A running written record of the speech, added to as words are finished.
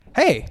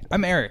Hey,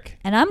 I'm Eric.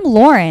 And I'm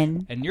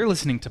Lauren. And you're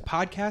listening to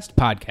Podcast.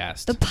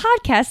 The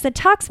podcast that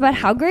talks about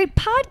how great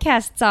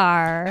podcasts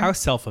are. How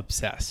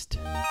self-obsessed.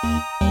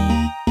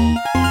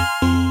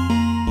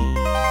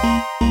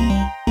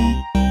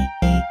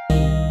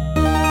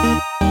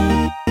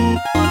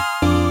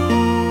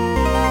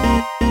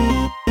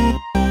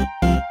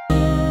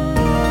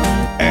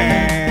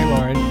 Hey,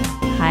 Lauren.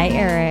 Hi,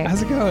 Eric.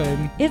 How's it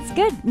going? It's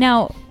good.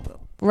 Now,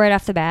 right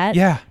off the bat.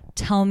 Yeah.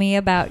 Tell me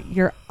about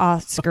your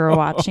Oscar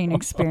watching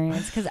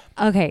experience. Because,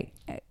 okay,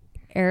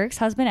 Eric's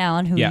husband,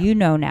 Alan, who you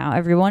know now,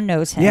 everyone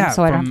knows him,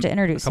 so I don't have to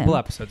introduce him. A couple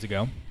episodes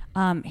ago.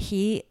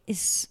 He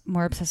is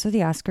more obsessed with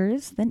the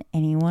Oscars than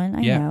anyone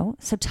I know.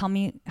 So tell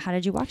me, how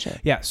did you watch it?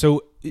 Yeah,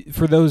 so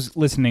for those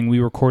listening, we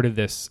recorded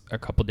this a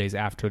couple days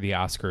after the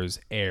Oscars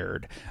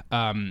aired.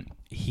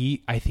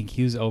 I think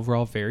he was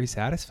overall very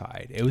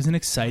satisfied. It was an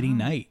exciting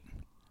night.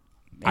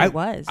 I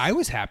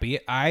was happy.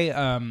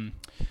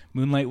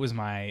 Moonlight was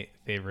my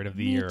favorite of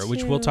the year, too.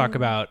 which we'll talk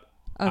about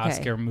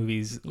Oscar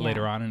movies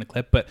later on in a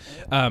clip. But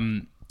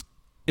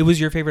it was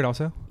your favorite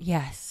also?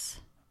 Yes.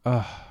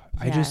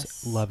 I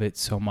just love it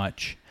so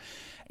much.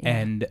 Yeah.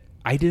 And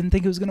I didn't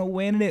think it was going to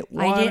win, and it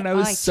won, and I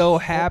was so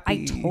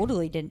happy. I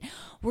totally didn't.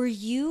 Were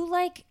you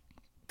like,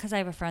 because I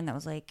have a friend that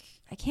was like,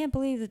 I can't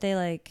believe that they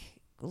like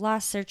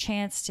lost their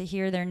chance to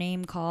hear their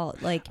name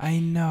called. Like, I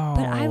know.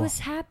 But I was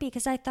happy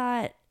because I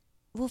thought,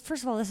 well,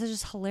 first of all, this is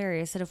just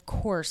hilarious that of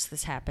course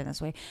this happened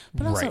this way.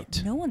 But also,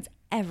 no one's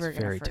ever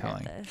going to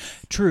forget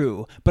this.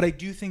 True. But I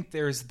do think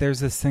there's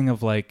this thing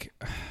of like,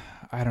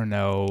 I don't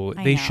know.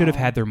 They should have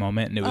had their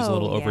moment, and it was a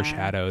little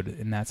overshadowed,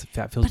 and that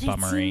feels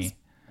bummery.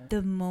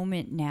 The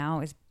moment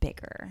now is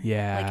bigger.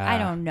 Yeah. Like, I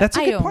don't know. That's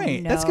a good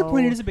point. That's a good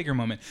point. It is a bigger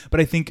moment.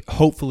 But I think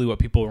hopefully what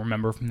people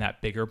remember from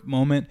that bigger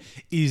moment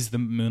is the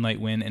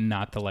Moonlight win and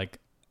not the like,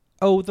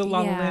 oh, the La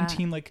La Land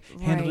team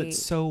handled it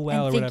so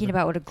well. And thinking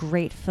about what a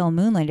great film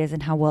Moonlight is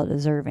and how well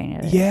deserving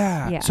it is.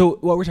 Yeah. So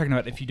what we're talking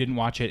about, if you didn't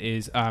watch it,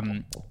 is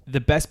the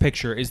Best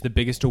Picture is the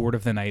biggest award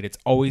of the night. It's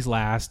always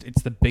last.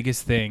 It's the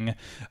biggest thing.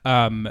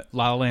 La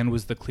La Land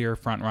was the clear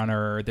front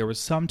runner. There was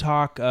some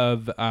talk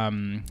of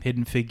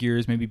Hidden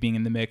Figures maybe being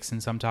in the mix,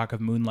 and some talk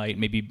of Moonlight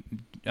maybe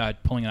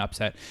pulling an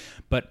upset.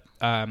 But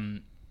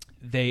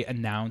they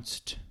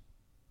announced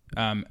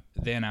La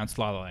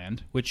La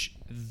Land, which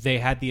they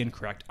had the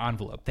incorrect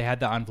envelope. They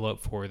had the envelope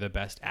for the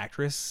Best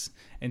Actress,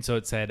 and so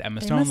it said Emma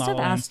Stone. They must La La have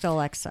Land. asked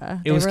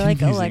Alexa. It was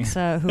confusing. like,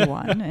 Alexa, who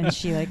won? And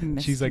she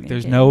missed. She's like,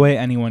 there's no way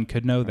anyone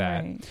could know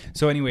that. Right.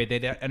 So anyway,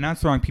 they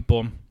announced the wrong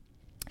people.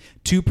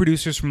 Two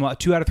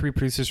out of three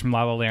producers from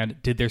La La Land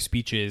did their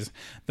speeches.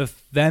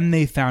 Then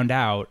they found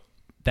out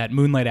that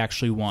Moonlight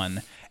actually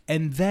won.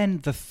 And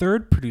then the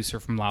third producer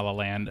from La La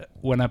Land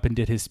went up and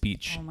did his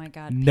speech. Oh my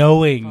God!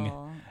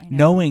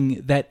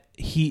 Knowing that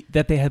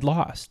they had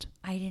lost.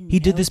 I didn't. He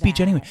did the speech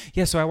that. anyway.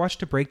 Yeah, so I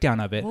watched a breakdown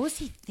of it. What was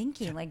he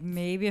thinking? Like,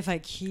 maybe if I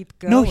keep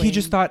going. No, he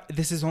just thought,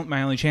 this is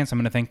my only chance. I'm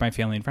going to thank my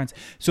family and friends.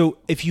 So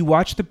if you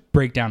watch the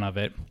breakdown of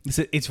it,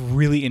 it's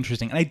really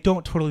interesting. And I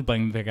don't totally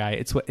blame the guy.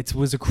 It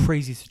was a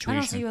crazy situation.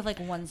 Also, you have like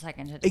 1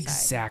 second to decide.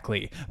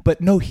 Exactly. But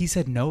no, he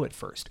said no at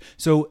first.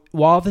 So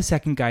while the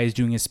second guy is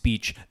doing his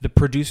speech, the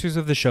producers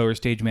of the show or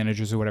stage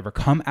managers or whatever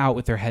come out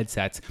with their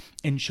headsets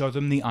and show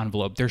them the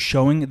envelope. They're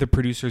showing the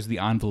producers the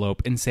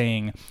envelope and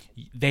saying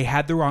they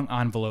had the wrong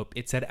envelope.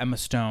 It said Emma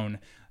Stone,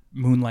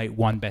 Moonlight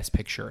won Best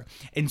Picture.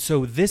 And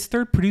so this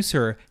third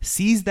producer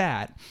sees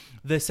that.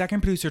 The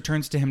second producer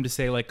turns to him to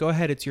say, like, go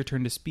ahead, it's your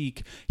turn to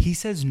speak. He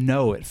says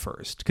no at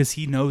first because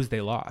he knows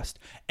they lost,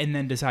 and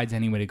then decides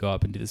anyway to go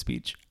up and do the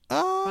speech.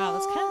 Oh, wow,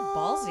 that's kind of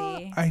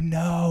ballsy. I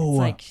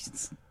know.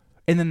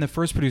 And then the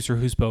first producer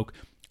who spoke,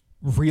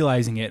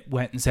 realizing it,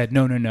 went and said,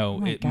 no,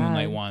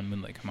 Moonlight won.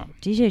 Moonlight, come on.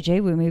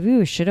 DJJ, maybe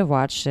we should have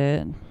watched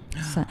it.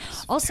 So,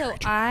 also,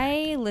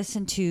 I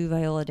listened to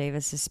Viola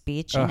Davis's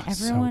speech, and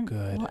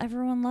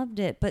everyone loved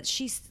it. But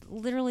she's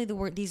literally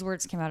these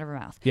words came out of her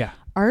mouth. Yeah,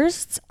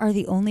 artists are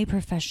the only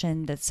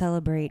profession that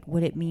celebrate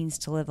what it means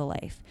to live a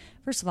life.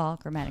 First of all,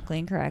 grammatically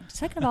incorrect.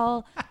 Second of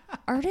all,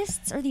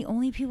 artists are the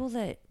only people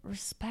that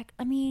respect.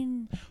 I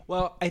mean,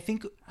 well, I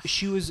think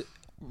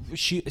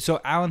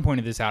So Alan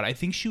pointed this out. I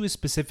think she was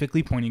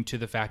specifically pointing to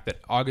the fact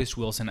that August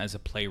Wilson, as a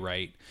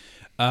playwright,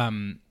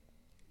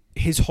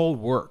 his whole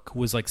work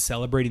was like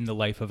celebrating the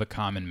life of a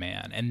common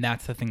man. And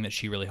that's the thing that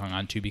she really hung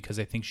on to, because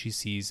I think she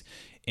sees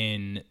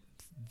in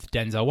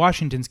Denzel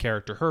Washington's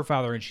character her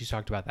father, and she's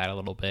talked about that a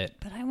little bit.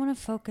 But I want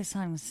to focus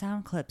on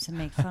sound clips and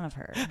make fun of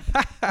her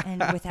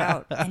and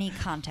without any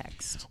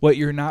context. What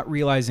you're not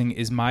realizing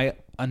is my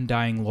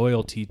undying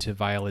loyalty to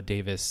Viola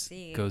Davis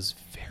goes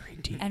very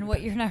deep. And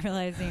what you're not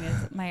realizing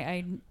is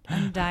my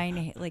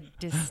undying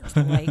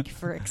dislike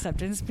for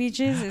acceptance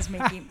speeches is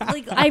making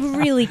I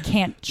really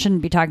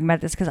shouldn't be talking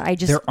about this because I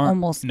just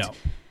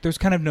there's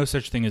kind of no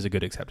such thing as a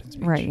good acceptance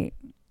speech. Right.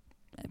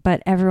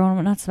 But everyone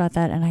went nuts about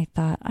that, and I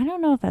thought, I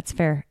don't know if that's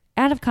fair.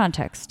 Out of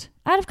context,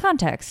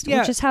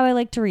 which is how I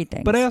like to read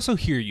things. But I also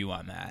hear you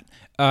on that.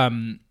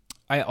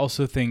 I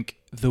also think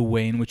the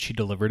way in which she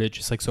delivered it,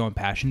 just like so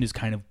impassioned, is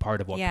kind of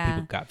part of what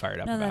people got fired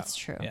up about. No, that's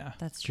true. Yeah,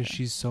 that's true.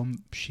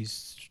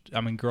 She's.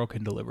 I mean, girl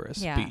can deliver a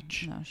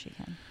speech. No, she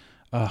can.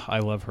 I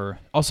love her.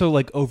 Also,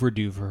 like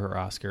overdue for her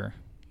Oscar.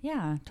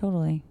 Yeah,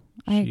 totally.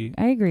 I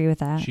agree with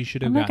that. She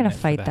should have. I'm not going to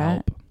fight that.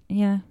 Help.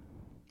 Yeah.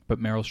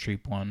 But Meryl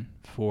Streep won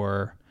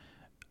for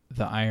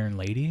The Iron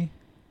Lady.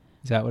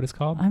 Is that what it's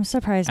called? I'm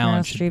surprised Meryl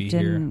Streep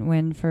didn't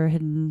win for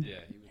Hidden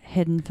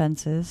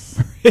Fences.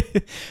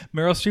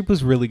 Meryl Streep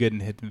was really good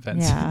in Hidden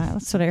Fences. Yeah,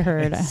 that's what I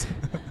heard.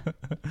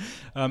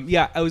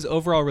 I was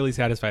overall really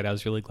satisfied. I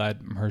was really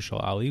glad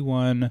Mahershala Ali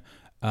won.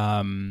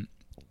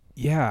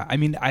 Yeah, I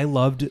mean, I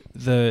loved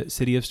the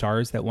City of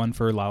Stars that won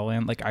for La La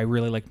Land. Like, I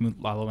really liked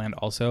La La Land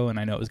also, and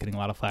I know it was getting a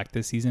lot of flack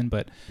this season,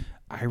 but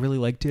I really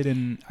liked it,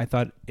 and I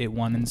thought it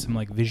won in some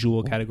like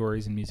visual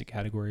categories and music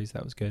categories.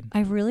 That was good.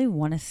 I really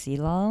want to see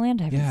La La Land.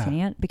 I haven't seen it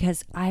yet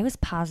because I was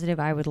positive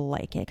I would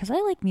like it because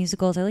I like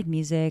musicals. I like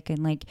music,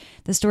 and like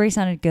the story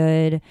sounded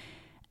good.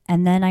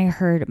 And then I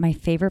heard my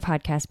favorite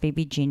podcast,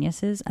 Baby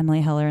Geniuses,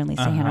 Emily Heller and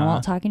Lisa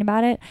Hannawalt talking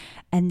about it.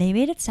 And they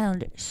made it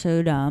sound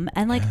so dumb.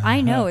 And like,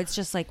 I know it's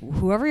just like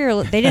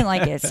whoever they didn't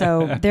like it.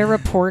 So their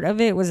report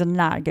of it was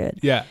not good.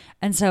 Yeah.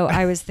 And so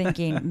I was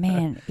thinking,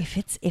 man,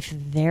 if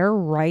they're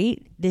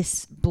right,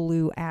 this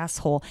blue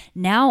asshole,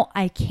 now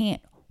I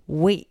can't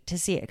wait to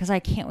see it because I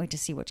can't wait to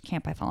see which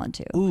camp I fall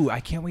into. Ooh,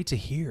 I can't wait to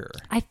hear.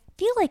 I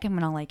feel like I'm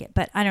gonna like it,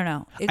 but I don't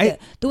know.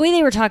 The way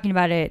they were talking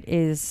about it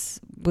was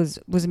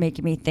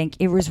making me think.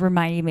 It was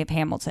reminding me of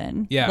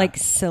Hamilton, like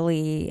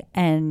silly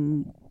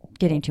and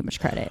getting too much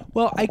credit.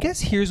 Well, I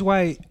guess here's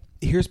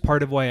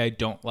part of why I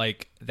don't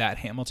like that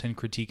Hamilton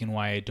critique and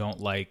why I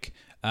don't like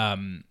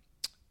some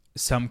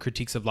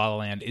critiques of La La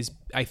Land is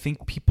I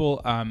think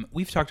people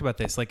we've talked about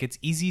this, like it's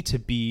easy to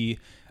be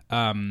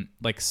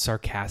like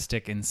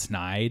sarcastic and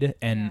snide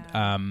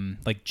and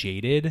like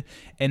jaded,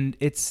 and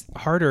it's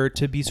harder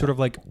to be sort of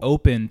like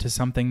open to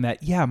something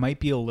that might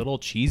be a little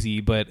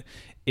cheesy, but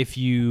if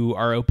you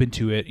are open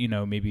to it, you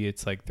know, maybe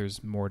it's like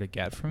there's more to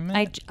get from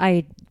it.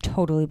 I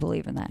totally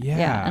believe in that.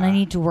 Yeah, and I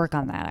need to work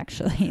on that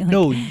actually. Like,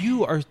 no,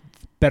 you are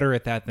better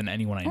at that than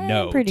anyone I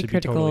know. I'm pretty to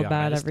critical be totally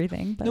about honest.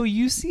 everything. But no,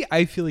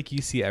 I feel like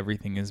you see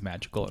everything as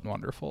magical and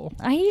wonderful.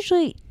 I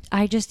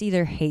just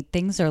either hate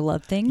things or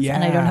love things,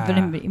 and I don't have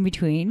an in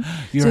between.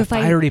 You're a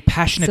fiery,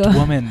 passionate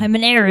woman. I'm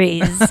an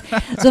Aries.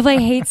 So if I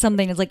hate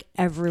something, it's like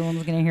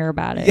everyone's going to hear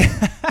about it.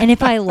 And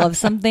if I love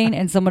something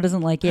and someone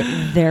doesn't like it,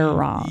 they're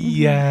wrong.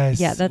 Yes.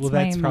 Yeah, that's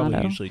probably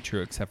motto. Usually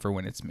true, except for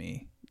when it's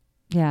me.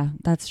 Yeah,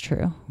 that's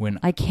true. When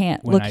I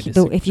can't look,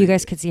 if you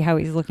guys could see how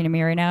he's looking at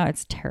me right now,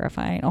 it's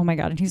terrifying. Oh my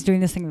God. And he's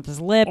doing this thing with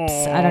his lips.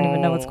 I don't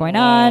even know what's going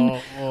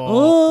on.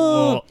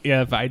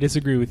 Yeah, if I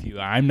disagree with you,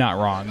 I'm not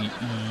wrong.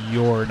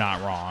 You're not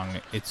wrong.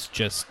 It's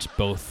just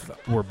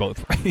we're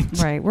both right.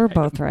 Right. We're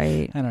both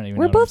right. I don't even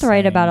We're know both what I'm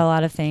right saying. about a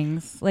lot of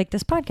things, like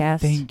this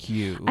podcast. Thank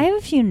you. I have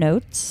a few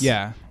notes.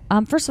 Yeah.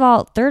 First of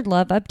all, Third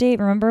Love update.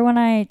 Remember when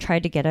I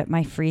tried to get at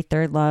my free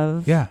Third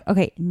Love? Yeah.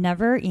 Okay.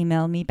 Never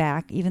email me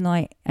back, even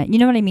though you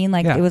know what I mean?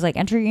 Like it was like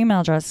enter your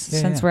email address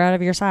since we're out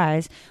of your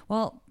size.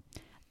 Well,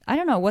 I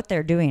don't know what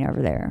they're doing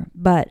over there,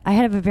 but I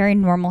have a very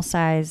normal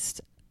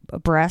sized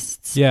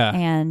breasts. Yeah.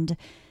 And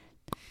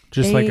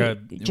just like a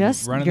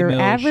your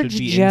average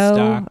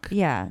Joe.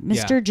 Yeah.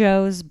 Mr.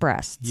 Joe's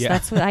breasts. Yeah.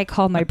 That's what I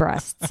call my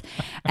breasts.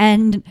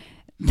 And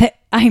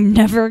I'm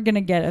never going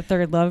to get a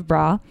Third Love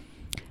bra.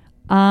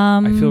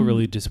 I feel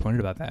really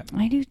disappointed about that.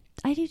 I do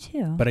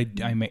too. But I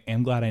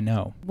am glad I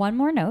know. One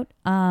more note.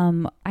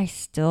 I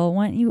still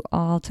want you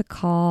all to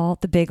call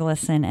the Big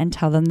Listen and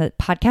tell them that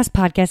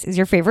podcast is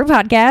your favorite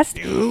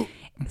podcast.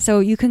 So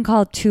you can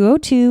call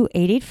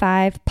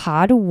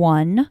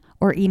 202-885-POD1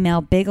 or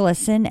email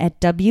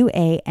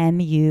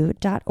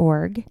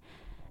biglisten@wamu.org.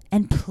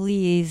 And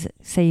please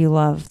say you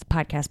love the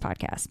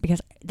podcast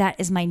because that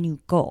is my new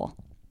goal,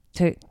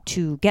 to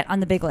get on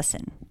the Big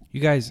Listen. You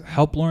guys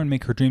help Lauren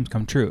make her dreams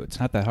come true. It's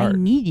not that hard. I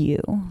need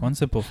you. One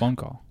simple phone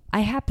call.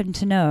 I happen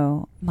to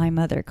know my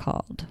mother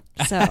called.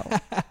 So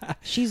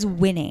she's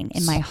winning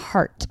in my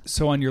heart.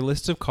 So on your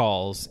list of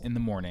calls in the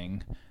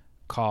morning,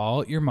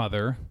 call your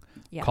mother,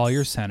 call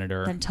your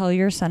senator. Then tell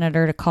your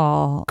senator to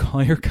call.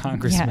 Call your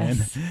congressman.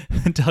 Yes.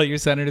 Tell your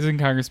senators and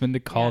congressmen to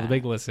call the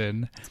Big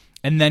Listen.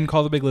 And then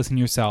call the Big Listen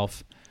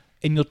yourself.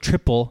 And you'll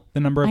triple the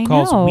number of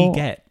calls we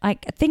get.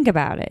 Think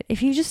about it.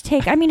 If you just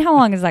take, how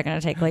long is that going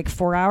to take? Like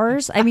 4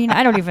 hours? I mean,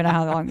 I don't even know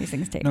how long these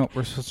things take. No,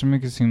 we're supposed to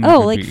make it seem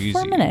like it'd be easy.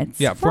 4 minutes.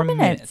 Yeah, 4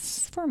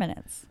 minutes. 4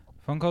 minutes.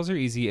 Phone calls are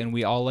easy, and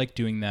we all like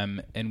doing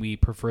them, and we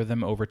prefer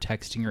them over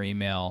texting or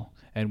email,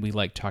 and we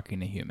like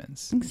talking to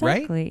humans.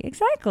 Exactly. Right?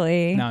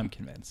 Exactly. Now I'm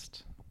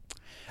convinced.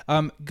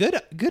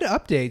 Good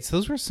updates.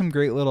 Those were some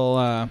great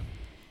little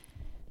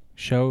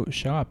show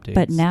updates.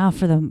 But now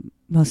for the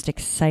most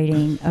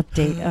exciting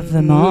update of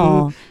them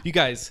all. You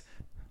guys,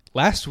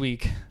 last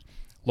week,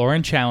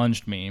 Lauren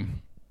challenged me.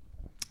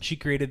 She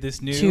created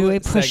this new to a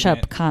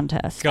push-up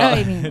contest.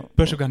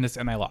 Push-up contest,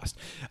 and I lost.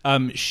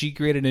 She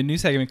created a new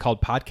segment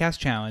called Podcast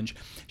Challenge.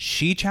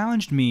 She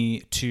challenged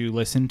me to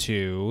listen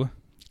to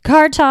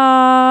Car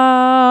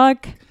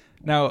Talk.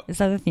 Now, is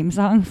that the theme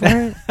song for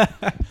it?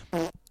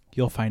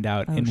 you'll find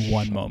out in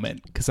one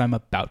moment because I'm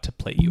about to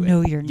play you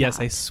No, in. you're not. Yes,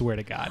 I swear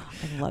to God.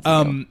 I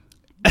love you.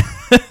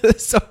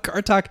 So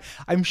Car Talk,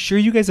 I'm sure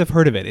you guys have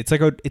heard of it. It's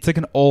like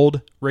an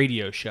old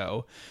radio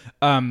show.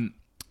 Holy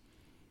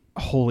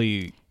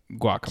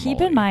guacamole.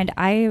 Keep in mind,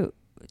 I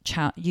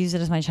use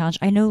it as my challenge.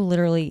 I know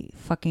literally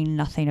fucking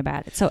nothing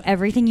about it. So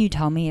everything you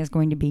tell me is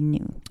going to be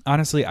new.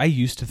 Honestly, I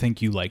used to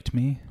think you liked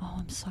me. Oh,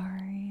 I'm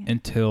sorry.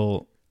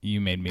 Until you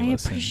made me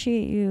listen. I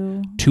appreciate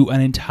you. To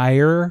an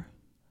entire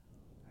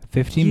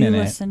 50-minute.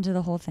 You listened to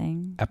the whole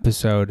thing.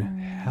 Episode.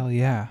 Oh, hell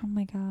yeah. Oh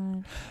my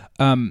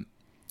God.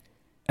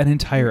 An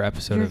entire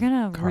episode You're of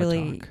gonna Car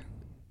really Talk.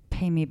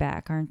 pay me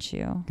back, aren't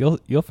you?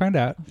 You'll find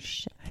out. Oh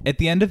shit. At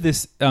the end of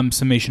this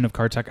summation of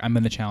Car Talk, I'm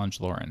going to challenge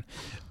Lauren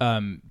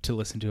to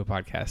listen to a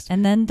podcast.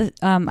 And then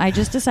I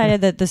just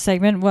decided that the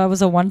segment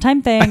was a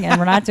one-time thing, and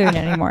we're not doing it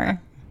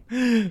anymore.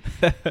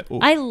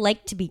 I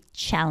like to be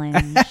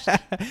challenged.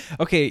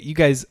 Okay, you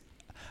guys,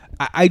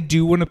 I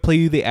do want to play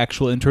you the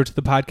actual intro to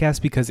the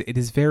podcast because it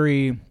is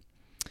very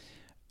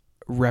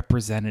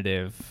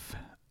representative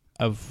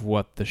of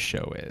what the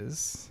show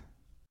is.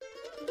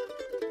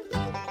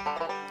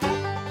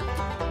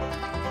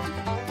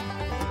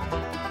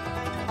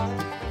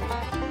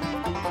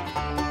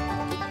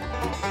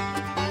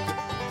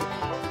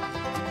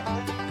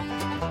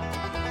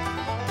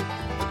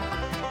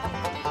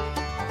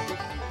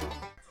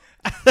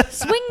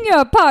 Swing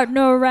your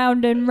partner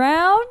round and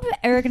round.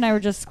 Eric and I were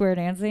just square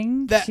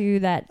dancing to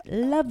that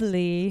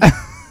lovely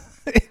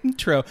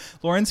intro.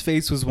 Lauren's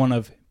face was one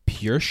of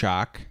pure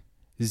shock,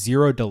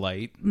 zero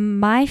delight.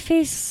 My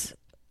face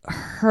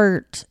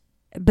hurt,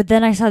 but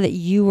then I saw that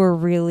you were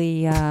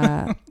really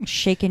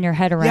shaking your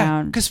head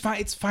around. Yeah, because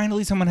it's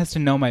finally someone has to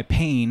know my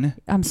pain.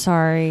 I'm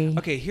sorry.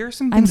 Okay, here's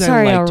some things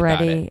I liked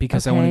about it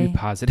because I want to be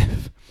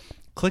positive.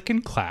 Click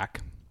and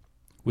Clack,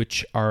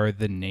 which are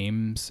the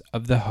names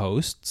of the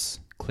hosts,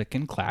 Click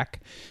and Clack,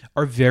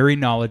 are very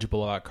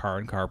knowledgeable about car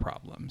and car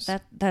problems.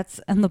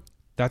 That's on the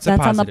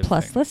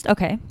plus thing. list.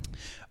 Okay.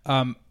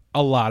 A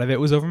lot of it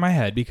was over my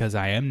head because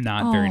I am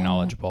not very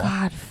knowledgeable.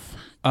 God.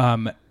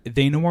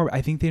 They know more.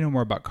 I think they know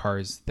more about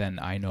cars than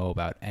I know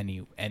about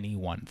any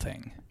one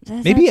thing.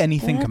 Maybe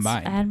anything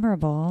combined.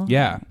 Admirable.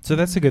 Yeah. So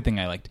that's a good thing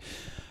I liked.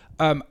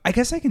 I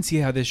guess I can see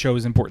how this show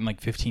was important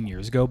like 15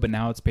 years ago, but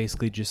now it's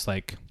basically just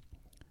like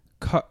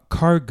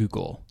car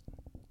Google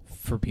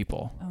for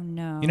people. Oh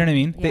no. You know what I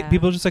mean? Yeah.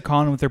 People just like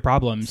calling with their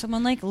problems.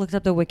 Someone like looked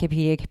up the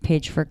Wikipedia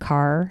page for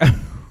car.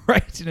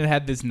 Right. And it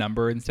had this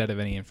number instead of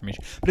any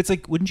information. But it's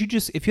like, wouldn't you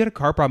just, if you had a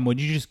car problem,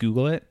 wouldn't you just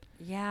Google it?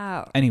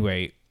 Yeah.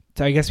 Anyway,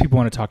 so I guess people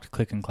want to talk to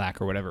Click and Clack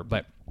or whatever,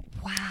 but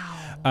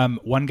wow.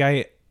 One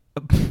guy.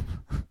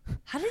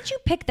 How did you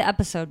pick the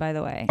episode, by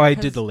the way? Oh, I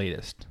did the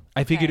latest.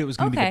 I figured it was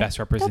going to be the best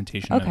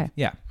representation of.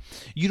 Yeah.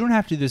 You don't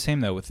have to do the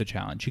same though with the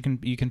challenge.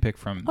 You can pick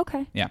from.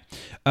 Okay. Yeah.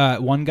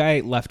 One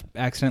guy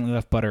accidentally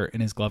left butter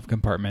in his glove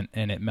compartment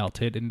and it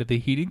melted into the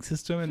heating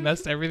system and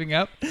messed everything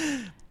up.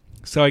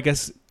 So I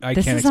guess I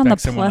can't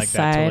expect someone like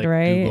that to like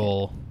right?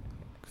 Google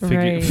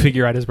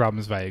figure out his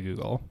problems via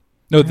Google.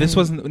 No, this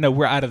wasn't. No,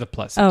 we're out of the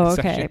plus. Oh,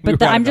 section. okay.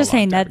 But I'm just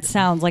saying that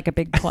sounds like a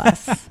big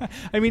plus.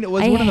 I mean, it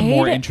was one of the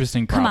more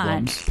interesting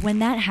problems. Come on. When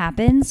that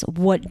happens,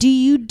 what do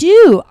you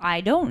do?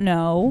 I don't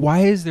know.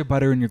 Why is there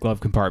butter in your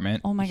glove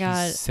compartment? Oh my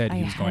God. He said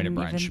he was going to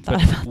brunch.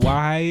 But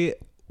why?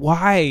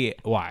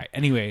 Why?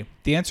 Anyway,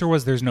 the answer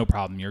was there's no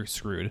problem. You're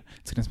screwed.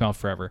 It's going to smell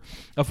forever.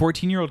 A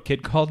 14-year-old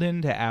kid called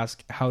in to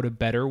ask how to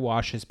better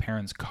wash his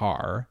parents'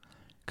 car.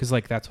 Because,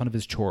 like, that's one of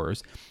his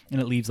chores. And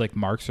it leaves, like,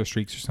 marks or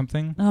streaks or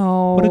something.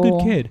 Oh. What a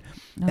good kid.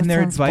 That and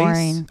their advice,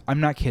 boring. I'm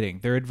not kidding.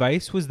 Their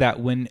advice was that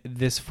when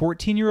this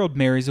 14-year-old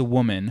marries a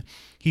woman,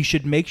 he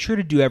should make sure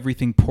to do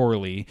everything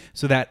poorly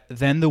so that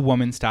then the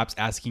woman stops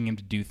asking him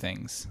to do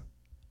things.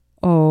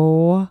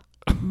 Oh,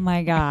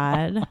 my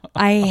God.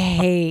 I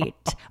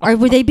hate. Or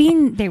were they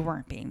being, they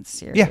weren't being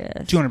serious.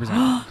 Yeah,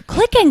 200%.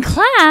 Click and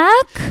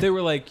Clack. They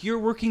were like, you're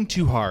working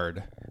too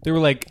hard. They were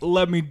like,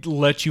 let me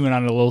let you in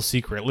on a little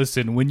secret.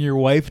 Listen, when you're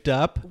wifed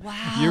up,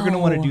 you're going to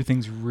want to do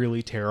things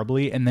really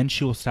terribly, and then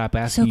she will stop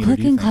asking you to do things.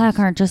 So Click and Clack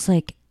aren't just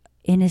like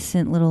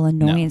innocent little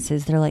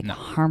annoyances. They're like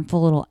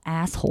harmful little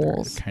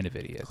assholes. They're kind of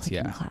idiots, Click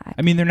and Clack.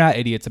 I mean, they're not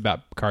idiots about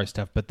car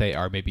stuff, but they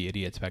are maybe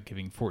idiots about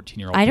giving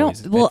 14-year-old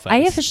boys advice. I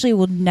officially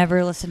will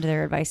never listen to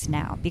their advice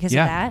now because of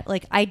that.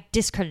 Like, I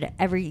discredit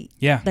every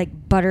like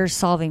butter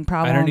solving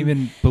problem. I don't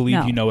even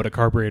believe you know what a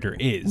carburetor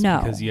is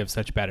because you have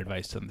such bad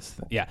advice on this.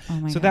 Yeah.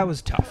 Oh so that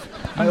was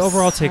tough. My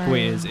overall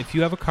takeaway is if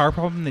you have a car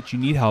problem that you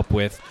need help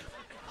with,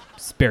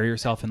 spare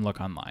yourself and look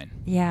online.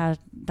 Yeah,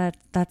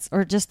 that's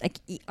or just like,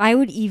 I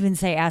would even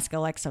say ask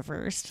Alexa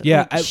first.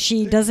 Yeah, like,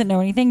 she doesn't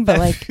know anything, but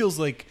like feels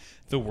like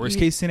the worst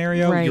case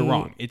scenario. You're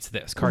wrong. It's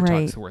this. Car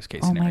Talk's the worst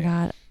case scenario. Oh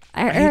my God,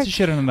 I hate to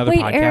shit on another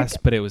podcast,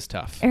 but it was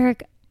tough.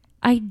 Eric,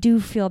 I do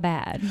feel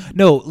bad.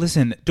 No,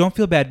 listen, don't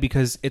feel bad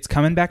because it's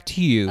coming back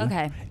to you.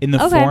 In the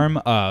form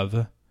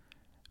of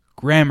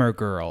Grammar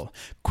Girl,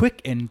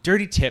 quick and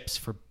dirty tips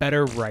for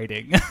better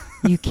writing.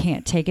 You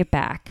can't take it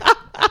back.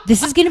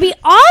 This is going to be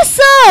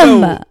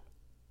awesome.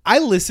 I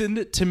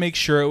listened to make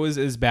sure it was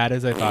as bad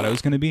as I thought it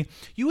was going to be.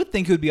 You would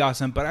think it would be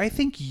awesome, but I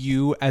think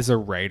you as a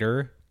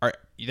writer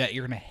that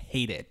you're going to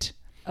hate it.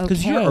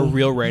 Because you're a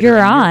real writer.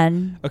 You're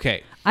on.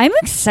 Okay. I'm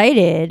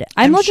excited.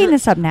 I'm looking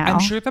this up now. I'm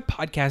sure the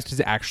podcast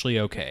is actually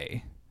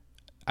okay.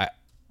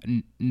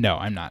 No,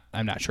 I'm not.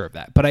 I'm not sure of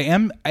that. But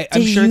I'm sure it's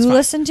fine. Did you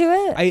listen to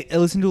it? I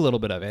listened to a little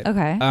bit of it.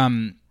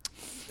 Okay.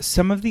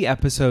 Some of the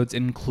episode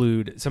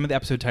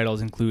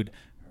titles include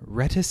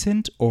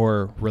reticent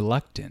or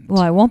reluctant.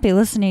 Well, I won't be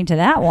listening to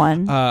that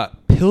one.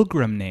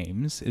 Pilgrim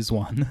names is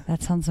one.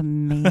 That sounds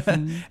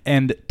amazing.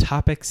 And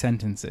topic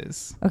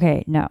sentences.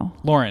 Okay, no.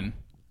 Lauren,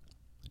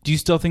 do you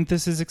still think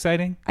this is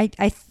exciting? I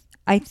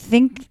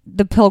think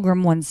the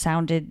Pilgrim one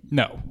sounded...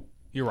 No,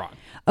 you're wrong.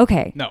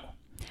 Okay. No.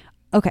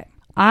 Okay.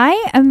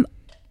 I am...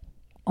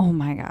 Oh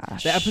my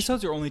gosh. The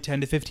episodes are only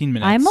 10 to 15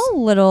 minutes. I'm a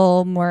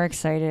little more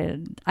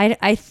excited.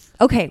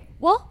 Okay,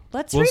 well,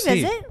 let's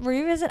revisit.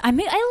 I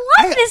mean, I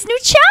love this new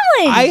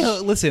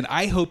challenge. Listen,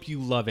 I hope you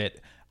love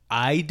it.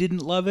 I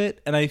didn't love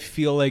it, and I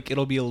feel like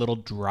it'll be a little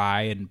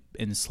dry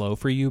and slow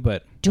for you,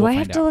 but do I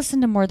have to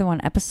listen to more than one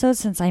episode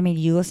since I made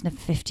you listen to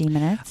 15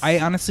 minutes? I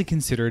honestly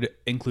considered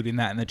including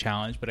that in the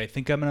challenge, but I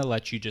think I'm going to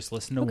let you just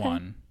listen to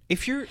one.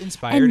 If you're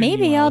inspired, and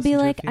maybe I'll be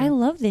like, I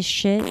love this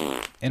shit.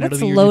 And let's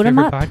it'll be load your them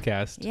up.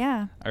 Podcast.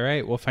 Yeah. All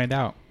right, we'll find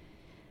out.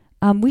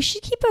 We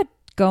should keep a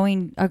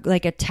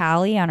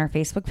tally on our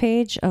Facebook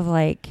page of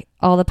like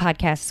all the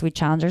podcasts we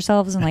challenge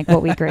ourselves and like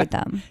what we grade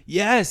them.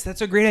 Yes,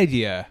 that's a great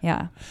idea.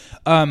 Yeah.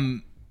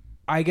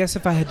 I guess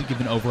if I had to give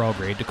an overall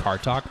grade to Car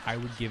Talk, I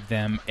would give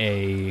them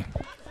a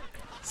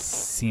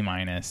C-.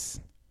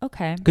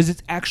 Okay. Because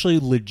it's actually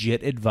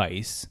legit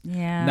advice.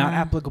 Yeah. Not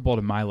applicable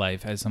to my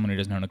life as someone who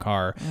doesn't own a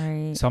car.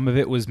 Right. Some of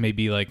it was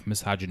maybe like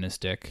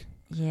misogynistic.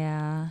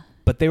 Yeah.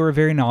 But they were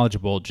very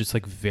knowledgeable, just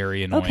like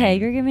very annoying. Okay,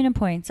 you're giving them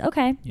points.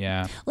 Okay.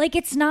 Yeah. Like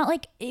it's not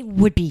like it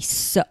would be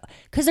so...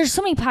 Because there's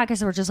so many podcasts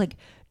that were just like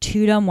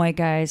two dumb white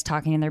guys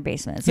talking in their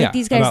basements. Like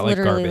these guys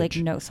literally like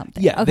know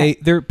something. Yeah, okay.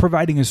 they're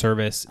providing a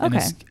service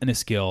okay. and a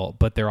skill,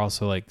 but they're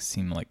also like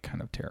seem like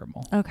kind of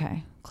terrible.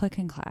 Okay. Click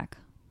and clack.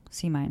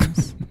 C-.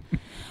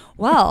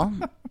 Well...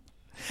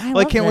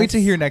 I can't wait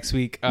to hear next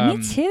week. Me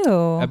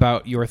too.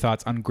 About your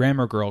thoughts on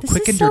Grammar Girl. This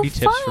Quick and so dirty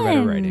tips for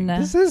better writing.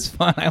 This is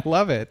fun. I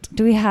love it.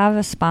 Do we have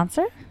a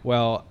sponsor?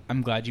 Well,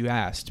 I'm glad you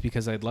asked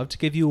because I'd love to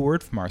give you a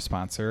word from our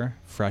sponsor,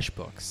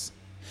 FreshBooks.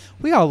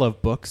 We all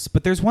love books,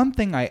 but there's one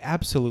thing I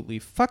absolutely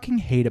fucking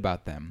hate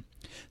about them.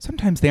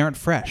 Sometimes they aren't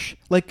fresh.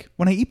 Like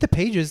when I eat the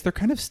pages, they're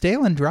kind of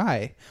stale and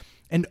dry.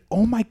 And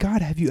oh my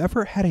God, have you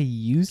ever had a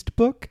used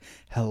book?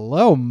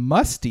 Hello,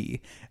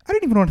 musty. I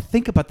don't even want to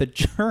think about the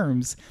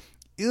germs.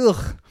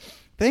 Ugh.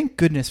 Thank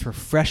goodness for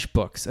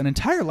FreshBooks, an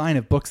entire line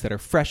of books that are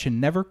fresh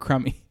and never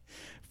crummy.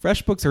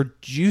 FreshBooks are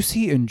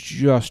juicy and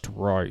just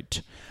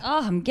right.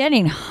 Oh, I'm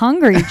getting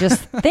hungry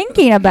just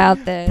thinking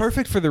about this.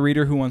 Perfect for the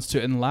reader who wants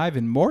to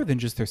enliven more than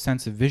just their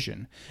sense of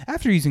vision.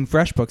 After using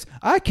FreshBooks,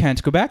 I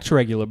can't go back to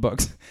regular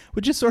books,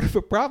 which is sort of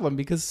a problem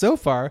because so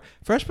far,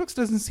 FreshBooks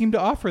doesn't seem to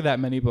offer that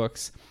many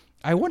books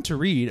I want to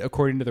read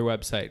according to their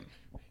website.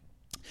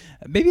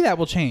 Maybe that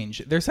will change.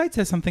 Their site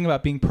says something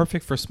about being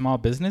perfect for small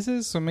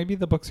businesses, so maybe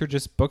the books are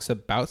just books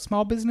about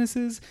small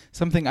businesses,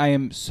 something I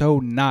am so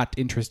not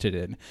interested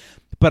in.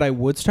 But I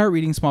would start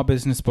reading small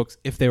business books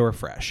if they were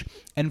fresh.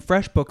 And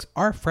fresh books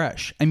are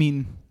fresh. I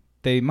mean,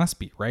 they must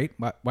be, right?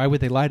 Why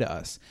would they lie to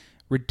us?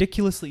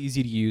 Ridiculously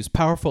easy to use,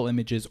 powerful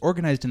images,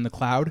 organized in the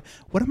cloud.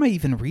 What am I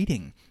even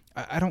reading?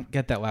 I don't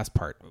get that last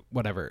part.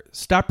 Whatever.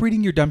 Stop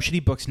reading your dumb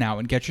shitty books now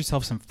and get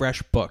yourself some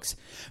fresh books.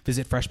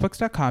 Visit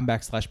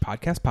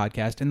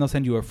freshbooks.com/podcast and they'll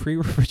send you a free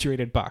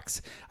refrigerated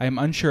box. I am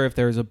unsure if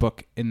there is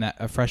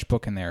a fresh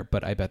book in there,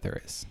 but I bet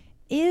there is.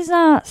 Is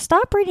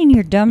stop reading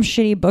your dumb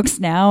shitty books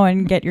now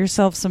and get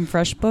yourself some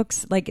fresh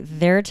books like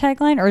their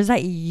tagline, or is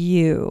that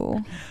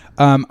you?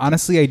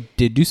 Honestly, I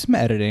did do some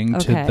editing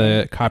to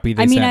the copy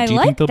they sent. Do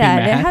you think they'll be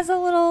mad? It has a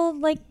little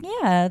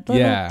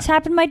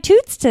tapping my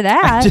toots to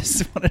that. I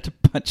just wanted to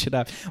punch it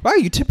up. Wow,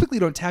 you typically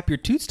don't tap your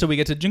toots till we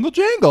get to Jingle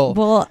Jangle.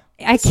 Well,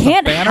 I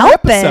can't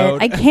help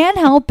it. I can't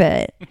help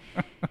it.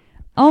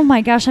 Oh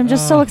my gosh, I'm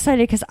just so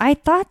excited because I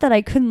thought that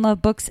I couldn't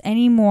love books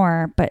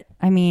anymore, but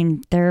I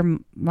mean, they're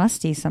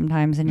musty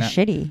sometimes and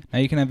shitty. Now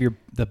you can have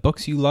the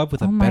books you love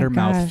with a better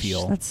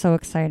mouthfeel. That's so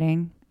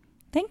exciting.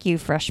 Thank you,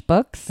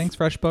 FreshBooks. Thanks,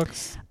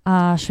 FreshBooks.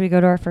 Should we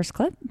go to our first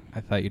clip?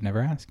 I thought you'd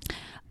never ask.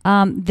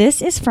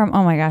 This is from,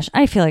 oh my gosh,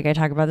 I feel like I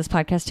talk about this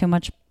podcast too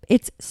much.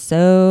 It's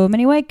So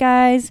Many White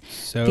Guys.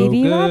 So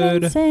Phoebe good.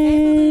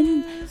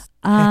 Robinson.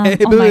 Hey,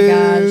 oh my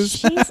gosh.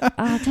 She's,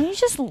 don't you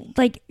just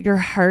like your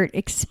heart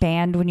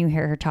expand when you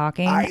hear her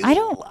talking? I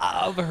don't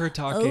love her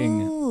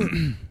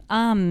talking.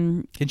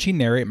 Can she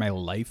narrate my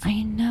life?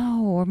 I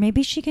know. Or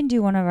maybe she can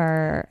do one of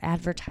our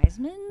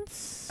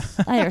advertisements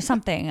or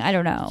something. I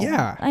don't know.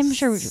 Yeah. I'm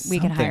sure we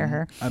can hire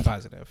her. I'm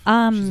positive.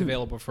 She's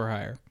available for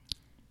hire.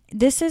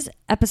 This is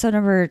episode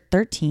number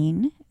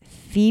 13.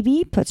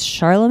 Phoebe puts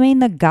Charlamagne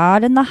Tha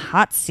God in the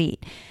hot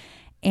seat.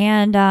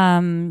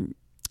 And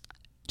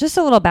just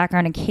a little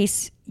background in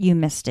case you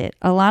missed it.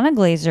 Alana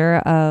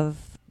Glazer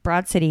of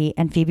Broad City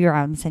and Phoebe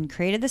Robinson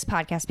created this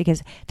podcast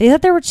because they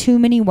thought there were too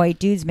many white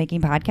dudes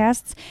making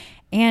podcasts.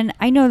 And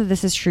I know that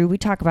this is true. We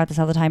talk about this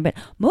all the time, but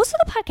most of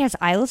the podcasts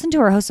I listen to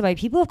are hosted by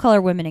people of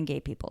color, women, and gay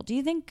people. Do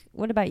you think,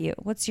 what about you?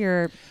 What's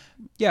your...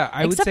 Yeah,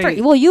 I would say...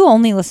 well, you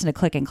only listen to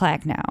Click and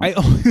Clack now. I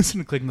only listen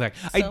to Click and Clack.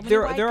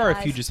 There are a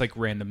guys. few just like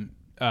random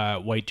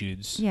white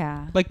dudes.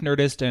 Yeah. Like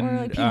Nerdist and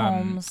Or like P.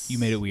 Holmes. You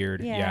Made It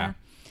Weird. Yeah. Yeah,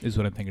 is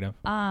what I'm thinking of.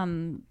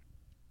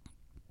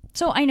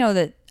 So I know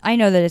that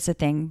it's a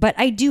thing, but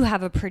I do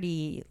have a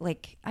pretty,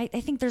 like, I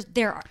think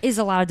there is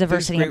a lot of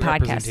diversity in There's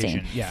great podcasting.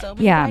 representation. Yeah. So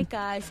many Yeah. white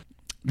guys.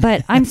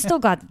 But I'm still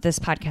glad that this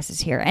podcast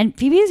is here. And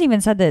Phoebe has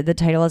even said that the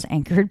title has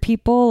anchored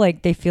people.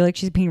 Like, they feel like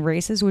she's being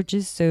racist, which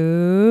is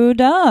so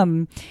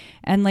dumb.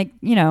 And, like,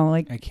 you know,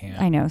 like, I can't.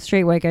 I know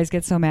straight white guys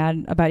get so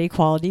mad about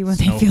equality when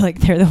they feel like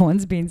they're the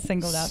ones being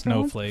singled out.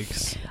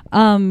 Snowflakes.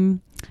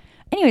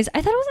 Anyways,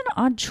 I thought it was an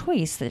odd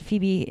choice that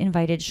Phoebe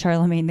invited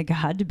Charlamagne Tha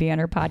God to be on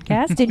her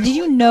podcast. Did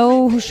you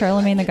know who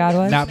Charlamagne Tha God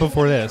was? Not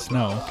before this,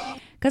 no.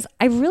 Because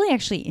I really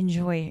actually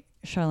enjoy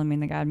Charlamagne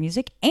Tha God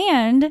music,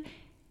 and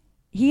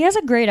he has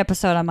a great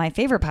episode on my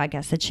favorite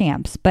podcast, The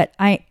Champs. But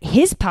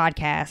his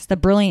podcast, The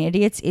Brilliant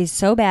Idiots, is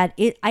so bad.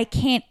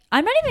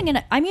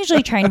 I'm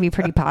usually trying to be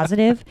pretty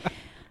positive.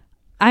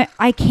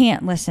 I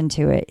can't listen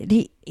to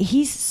it.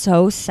 He's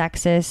so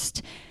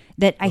sexist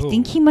that I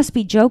think he must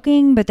be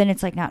joking, but then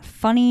it's like not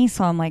funny.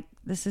 So I'm like,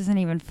 this isn't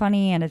even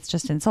funny, and it's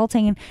just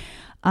insulting.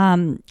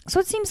 So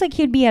it seems like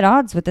he'd be at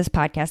odds with this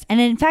podcast. And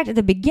in fact, at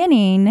the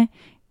beginning,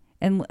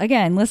 and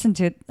again, listen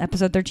to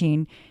episode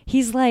 13,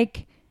 he's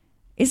like,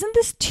 isn't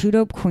this Two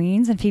Dope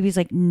Queens? And Phoebe's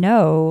like,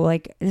 no,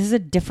 like, this is a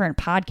different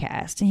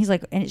podcast. And he's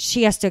like, and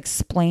she has to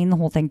explain the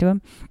whole thing to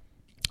him.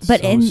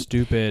 But so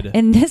stupid.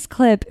 In this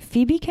clip,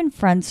 Phoebe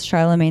confronts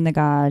Charlamagne Tha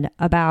God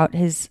about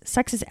his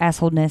sexist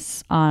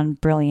assholeness on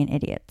Brilliant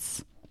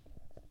Idiots.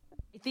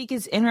 I think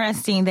it's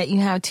interesting that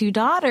you have two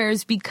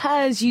daughters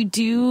because you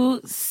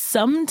do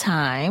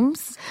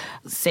sometimes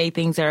say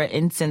things that are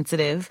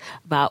insensitive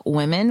about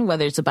women,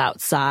 whether it's about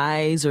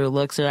size or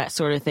looks or that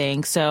sort of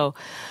thing. So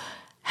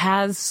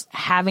has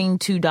having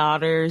two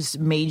daughters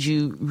made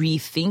you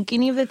rethink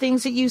any of the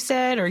things that you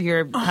said or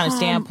your kind of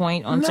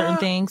standpoint on certain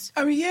things?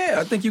 I mean, yeah,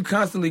 I think you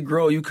constantly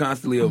grow, you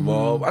constantly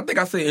evolve. I think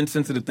I say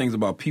insensitive things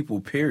about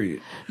people,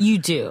 period. You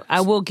do. I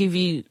will give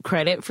you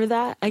credit for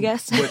that, I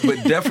guess.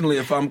 But definitely,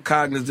 if I'm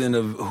cognizant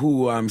of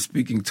who I'm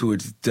speaking to,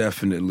 it's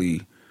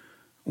definitely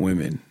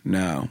women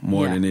now,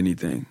 more than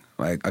anything.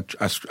 Like,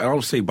 I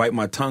don't say bite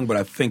my tongue, but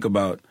I think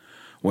about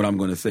what I'm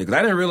going to say. Because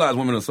I didn't realize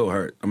women are so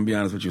hurt. I'm going to be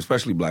honest with you,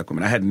 especially black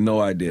women. I had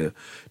no idea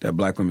that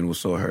black women were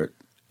so hurt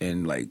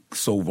and, like,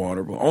 so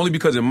vulnerable. Only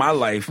because in my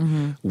life,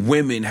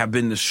 women have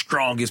been the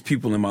strongest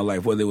people in my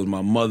life, whether it was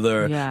my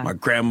mother, my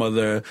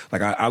grandmother.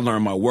 Like, I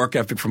learned my work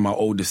ethic from my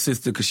older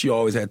sister because she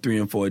always had 3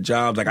 and 4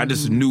 jobs. Like, I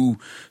just knew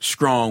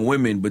strong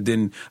women. But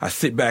then I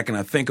sit back and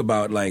I think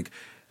about, like,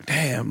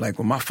 damn, like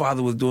when my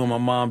father was doing my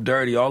mom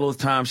dirty, all those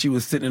times she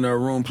was sitting in her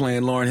room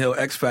playing Lauryn Hill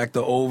X Factor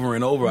over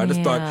and over. I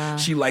just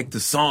thought she liked the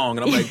song.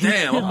 And I'm like,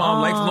 damn, my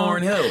mom likes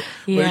Lauryn Hill.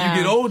 But as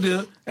you get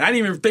older, and I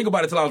didn't even think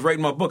about it until I was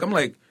writing my book, I'm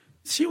like,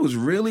 she was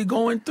really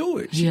going through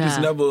it. She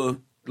just never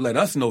let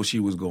us know she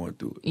was going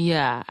through it.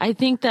 Yeah, I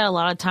think that a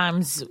lot of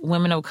times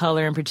women of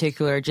color in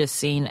particular are just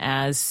seen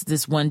as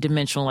this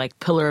one-dimensional, like,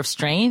 pillar of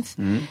strength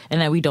and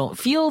that we don't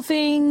feel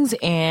things.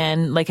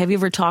 And, like, have you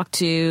ever talked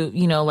to,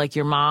 you know, like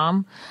your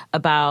mom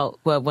about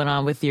what went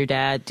on with your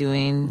dad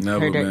doing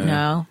Never, man.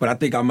 No? But I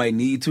think I might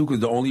need to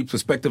because the only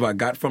perspective I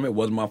got from it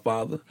was my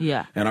father.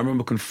 Yeah. And I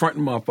remember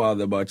confronting my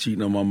father about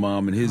cheating on my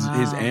mom, and his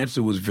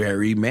answer was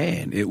very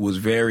man. It was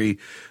very,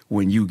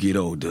 when you get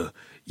older,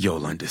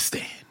 you'll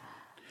understand.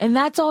 And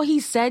that's all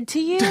he said to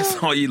you?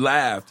 That's all he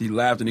laughed. He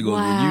laughed and he goes,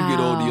 when you get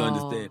older, you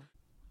understand.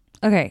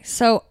 Okay,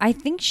 so I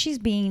think she's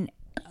being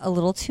a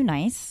little too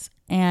nice.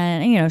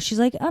 And, you know, she's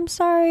like, I'm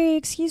sorry,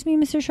 excuse me,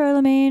 Mr.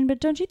 Charlamagne, but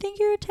don't you think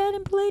you're a tad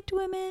impolite to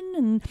women?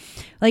 And,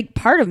 like,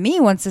 part of me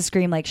wants to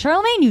scream, like,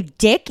 Charlamagne, you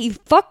dick, you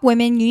fuck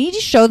women, you need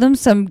to show them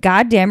some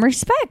goddamn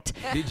respect.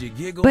 Did you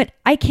giggle? But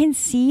I can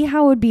see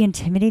how it would be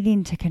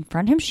intimidating to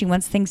confront him. She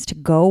wants things to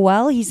go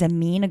well. He's a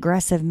mean,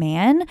 aggressive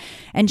man,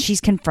 and she's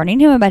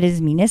confronting him about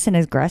his meanness and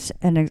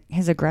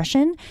his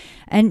aggression.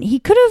 And he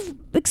could have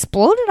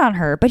exploded on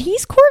her, but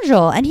he's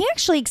cordial, and he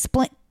actually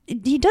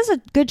he does a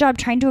good job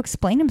trying to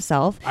explain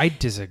himself. I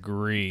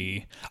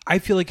disagree. I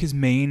feel like his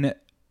main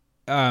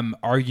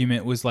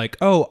argument was like,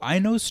 oh, I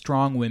know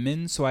strong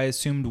women, so I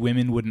assumed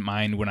women wouldn't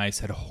mind when I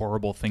said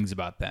horrible things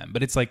about them.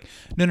 But it's like,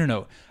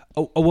 no.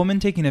 A woman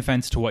taking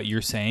offense to what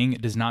you're saying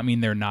does not mean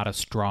they're not a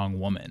strong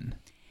woman.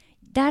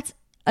 That's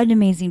an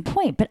amazing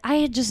point. But I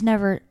had just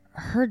never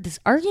heard this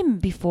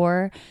argument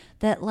before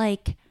that,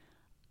 like,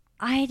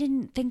 I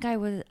didn't think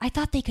I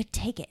thought they could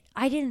take it.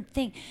 I didn't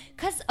think,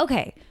 because,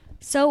 okay,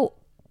 so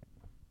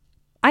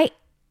I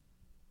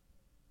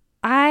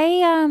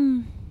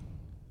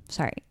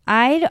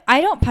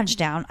don't punch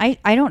down. I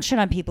don't shit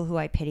on people who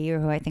I pity or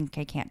who I think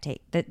I can't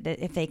take that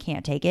if they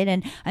can't take it,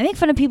 and I make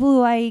fun of people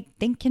who I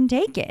think can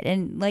take it,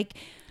 and like,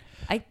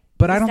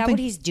 But I is don't that think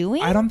what he's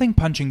doing? I don't think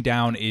punching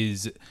down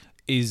is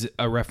is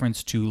a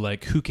reference to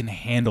like who can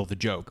handle the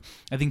joke.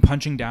 I think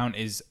punching down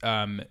is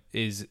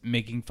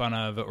making fun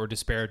of or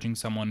disparaging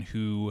someone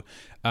who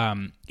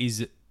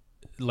is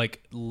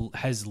like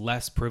has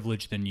less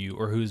privilege than you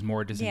or who's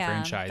more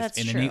disenfranchised. That's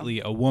and true.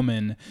 innately a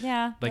woman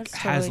like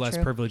has totally less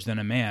true. privilege than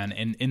a man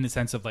in the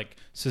sense of like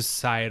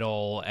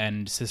societal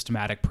and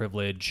systematic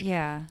privilege.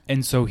 Yeah.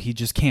 And so he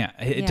just can't.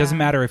 It doesn't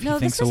matter if he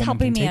thinks a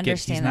woman can take it.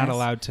 He's not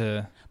allowed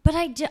to. But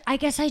I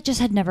guess I just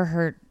had never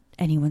heard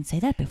anyone say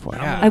that before,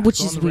 Yeah.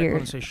 which is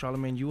weird. Say,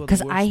 Charlamagne, you are the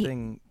Because worst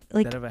thing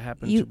that ever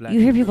happened to black you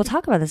hear people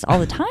talk about this all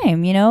the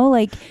time, you know,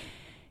 like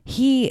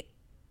he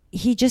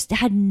just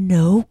had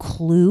no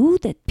clue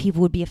that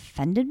people would be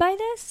offended by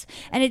this.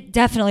 And it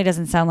definitely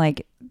doesn't sound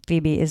like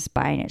Phoebe is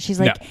buying it. She's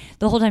like,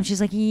 the whole time she's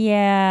like,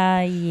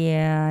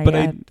 yeah.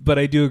 But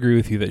I do agree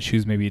with you that she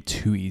was maybe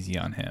too easy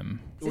on him.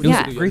 It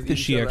was great that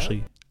she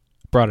actually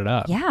brought it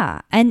up.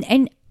 Yeah.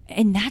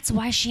 And that's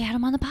why she had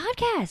him on the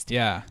podcast.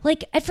 Yeah.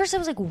 Like, at first I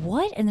was like,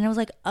 what? And then I was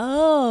like,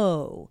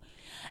 oh.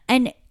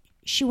 And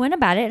she went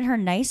about it in her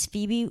nice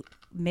Phoebe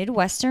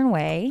Midwestern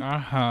way.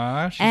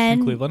 Uh-huh. She's and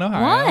from Cleveland,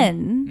 Ohio.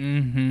 Won.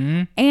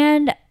 Mm-hmm.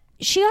 And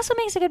she also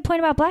makes a good point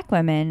about black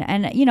women.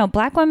 And, you know,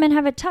 black women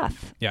have it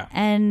tough. Yeah.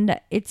 And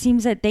it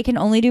seems that they can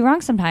only do wrong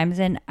sometimes.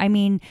 And, I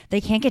mean,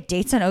 they can't get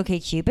dates on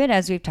OkCupid,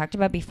 as we've talked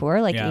about before,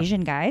 like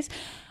Asian guys.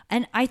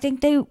 And I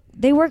think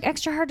they work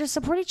extra hard to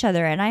support each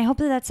other. And I hope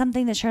that that's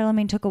something that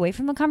Charlamagne took away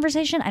from the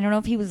conversation. I don't know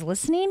if he was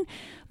listening,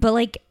 but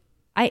like,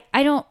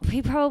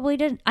 he probably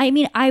didn't. I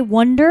mean, I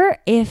wonder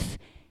if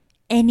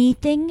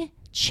anything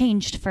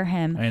changed for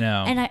him. I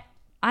know. And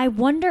I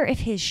wonder if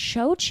his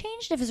show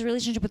changed, if his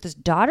relationship with his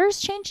daughters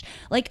changed.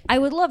 Like, I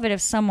would love it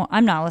if someone,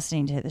 I'm not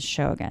listening to this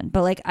show again,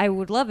 but like, I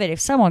would love it if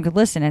someone could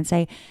listen and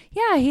say,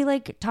 yeah, he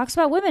like talks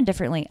about women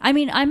differently. I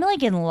mean, I'm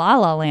like in La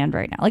La Land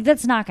right now. Like,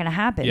 that's not going to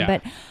happen,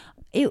 but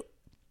it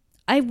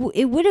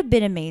would have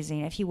been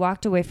amazing if he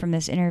walked away from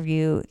this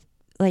interview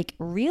like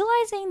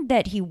realizing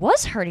that he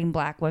was hurting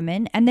black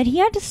women and that he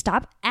had to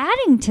stop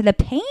adding to the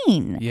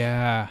pain.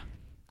 Yeah.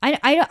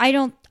 I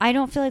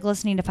don't feel like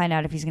listening to find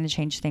out if he's going to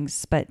change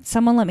things, but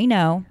someone let me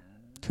know.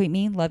 Tweet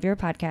me, love your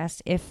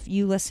podcast, if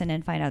you listen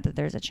and find out that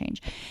there's a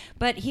change.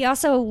 But he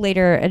also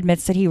later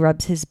admits that he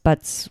rubs his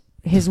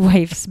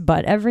wife's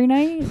butt every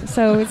night.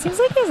 So it seems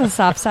like he has a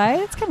soft side.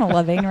 It's kind of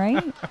loving,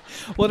 right?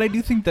 Well, I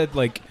do think that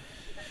like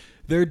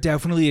there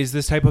definitely is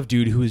this type of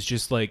dude who is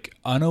just like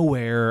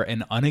unaware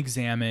and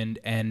unexamined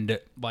and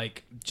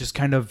like just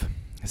kind of,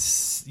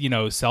 you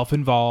know,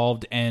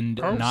 self-involved and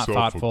not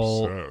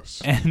thoughtful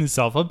and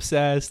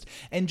self-obsessed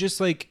and just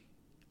like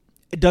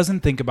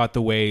doesn't think about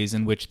the ways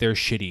in which they're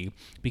shitty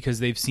because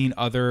they've seen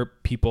other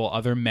people,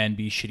 other men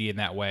be shitty in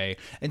that way.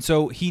 And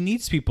so he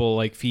needs people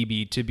like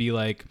Phoebe to be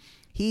like,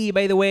 hey,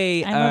 by the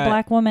way, I'm a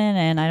black woman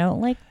and I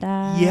don't like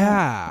that.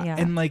 Yeah.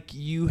 And like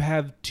you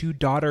have 2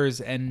 daughters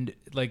and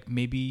like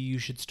maybe you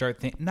should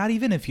start not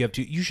even if you have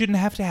 2, you shouldn't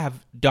have to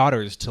have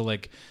daughters to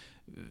like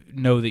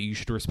know that you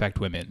should respect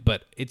women,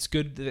 but it's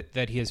good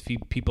that he has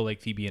people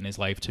like Phoebe in his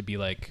life to be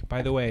like,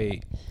 by the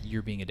way,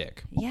 you're being a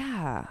dick.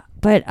 Yeah.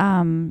 But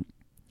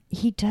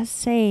he does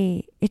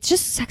say, it's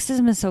just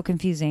sexism is so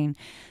confusing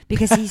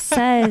because he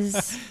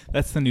says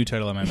that's the new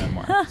title of my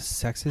memoir.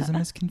 Sexism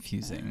is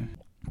confusing.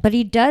 But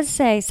he does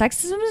say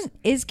sexism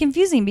is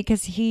confusing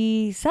because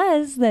he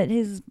says that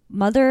his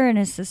mother and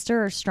his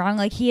sister are strong.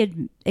 Like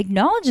he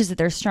acknowledges that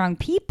they're strong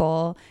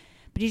people,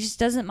 but he just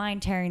doesn't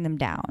mind tearing them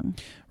down.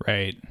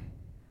 Right.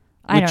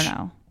 I don't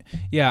know.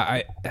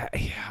 Yeah,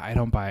 I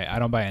don't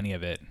buy any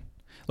of it.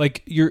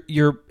 Like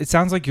it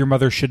sounds like your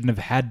mother shouldn't have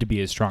had to be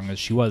as strong as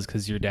she was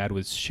because your dad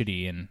was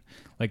shitty, and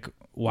like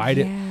why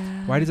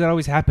does that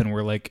always happen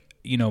where like,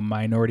 you know,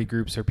 minority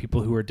groups or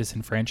people who are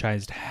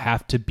disenfranchised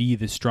have to be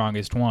the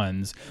strongest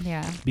ones?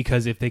 Yeah.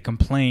 Because if they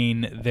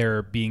complain,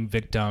 they're being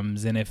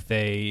victims, and if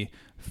they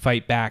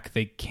fight back,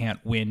 they can't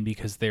win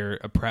because they're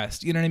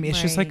oppressed. You know what I mean?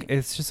 It's just like,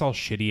 it's just all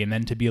shitty. And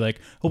then to be like,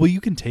 oh, well, you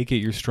can take it,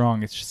 you're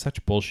strong. It's just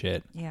such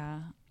bullshit.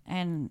 Yeah.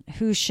 And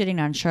who's shitting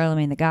on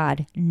Charlamagne the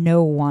God?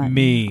 No one.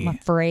 Me. I'm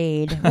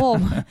afraid.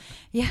 Well,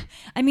 yeah.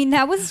 I mean,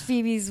 that was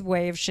Phoebe's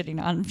way of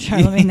shitting on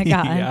Charlamagne the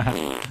God.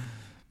 Yeah.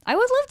 I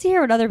would love to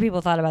hear what other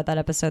people thought about that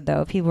episode,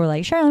 though. People were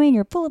like, Charlamagne,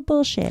 you're full of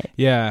bullshit.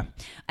 Yeah.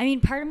 I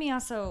mean, part of me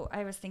also,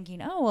 I was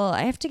thinking, oh, well,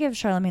 I have to give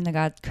Charlamagne the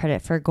God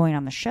credit for going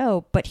on the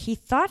show, but he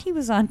thought he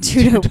was on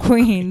Two Dope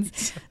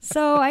Queens.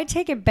 So I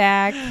take it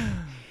back.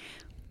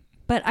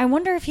 But I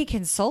wonder if he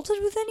consulted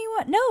with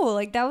anyone. No,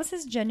 like that was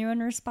his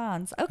genuine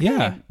response. Okay.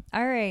 Yeah.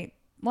 All right.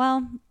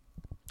 Well,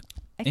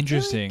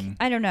 interesting.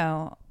 I don't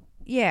know.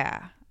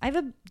 Yeah. I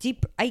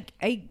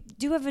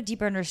do have a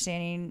deeper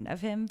understanding of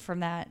him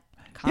from that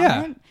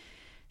comment.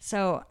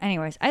 So,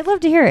 anyways, I'd love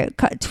to hear it.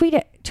 Tweet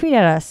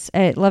at us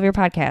at Love Your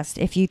Podcast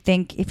if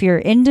you're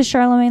into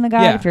Charlamagne Tha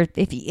God.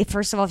 If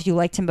first of all, if you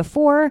liked him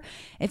before,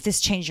 if this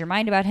changed your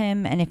mind about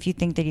him, and if you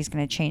think that he's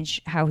going to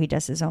change how he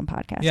does his own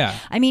podcast. Yeah.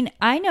 I mean,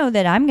 I know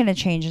that I'm going to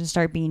change and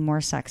start being more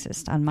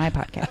sexist on my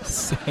podcast.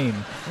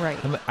 Same. Right.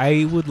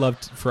 I would love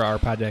for our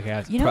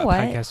podcast.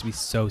 Podcast to be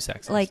so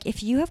sexist. Like,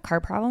 if you have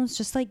car problems,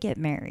 just like get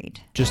married.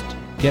 Just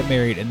get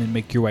married and then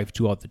make your wife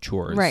do all the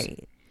chores.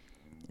 Right.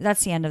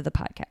 That's the end of the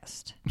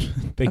podcast.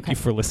 Thank you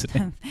for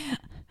listening.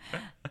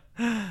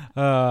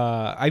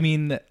 I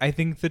mean, I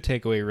think the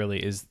takeaway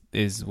really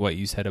is what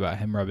you said about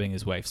him rubbing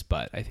his wife's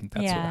butt. I think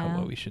that's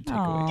what we should take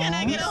away. Can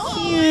I get a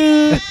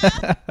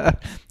haw?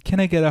 Can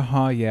I get a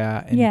haw?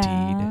 Yeah,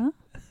 indeed.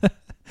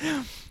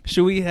 Yeah.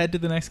 Should we head to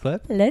the next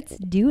clip? Let's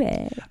do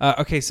it.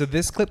 Okay, so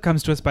this clip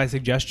comes to us by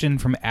suggestion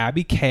from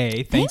Abby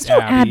K. Thanks,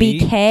 Thank you, Abby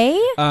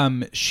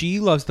K. She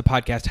loves the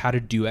podcast How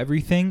to Do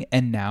Everything,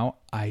 and now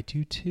I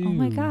do too. Oh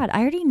my God,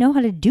 I already know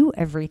how to do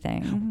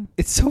everything.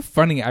 It's so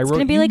funny. It's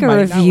gonna be like a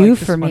review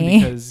for me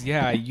because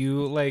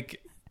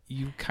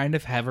you kind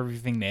of have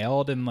everything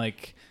nailed and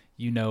like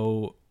you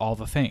know all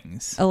the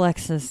things.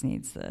 Alexis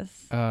needs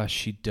this.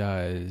 She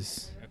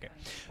does.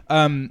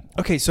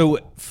 Okay, so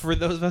for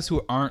those of us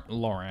who aren't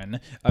Lauren,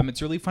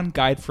 it's a really fun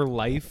guide for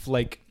life.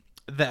 Like,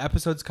 the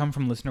episodes come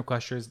from listener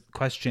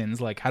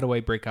questions like, how do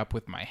I break up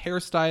with my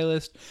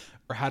hairstylist?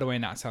 Or how do I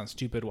not sound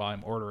stupid while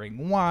I'm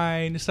ordering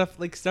wine? Stuff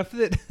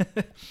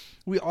that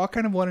we all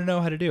kind of want to know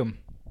how to do.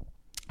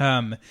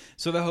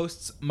 So the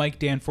hosts, Mike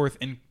Danforth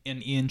and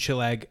Ian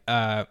Chillag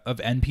of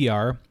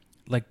NPR,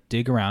 like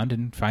dig around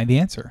and find the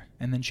answer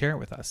and then share it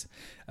with us.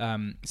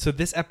 So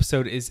this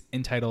episode is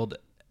entitled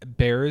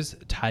Bears,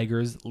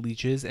 Tigers,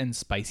 Leeches, and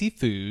Spicy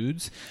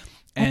Foods.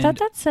 And I thought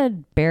that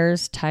said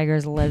bears,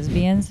 tigers,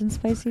 lesbians, and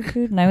spicy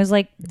food. And I was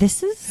like,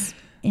 this is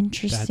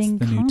interesting.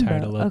 That's the combo. new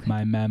title of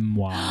my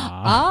memoir.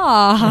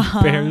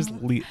 Ah. Bears,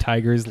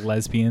 tigers,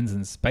 lesbians,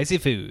 and spicy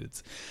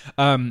foods.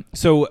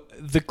 So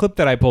the clip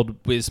that I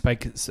pulled was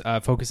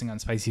focusing on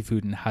spicy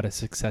food and how to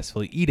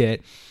successfully eat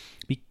it,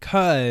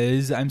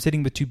 because I'm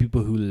sitting with two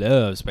people who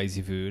love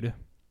spicy food.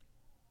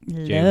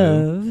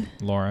 Love.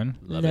 Lauren.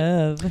 Love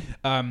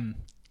it.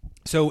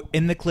 So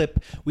in the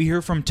clip, we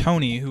hear from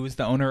Tony, who is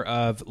the owner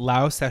of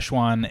Lao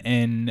Szechuan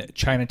in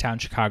Chinatown,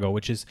 Chicago,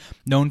 which is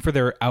known for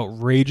their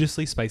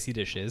outrageously spicy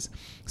dishes.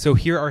 So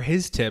here are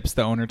his tips,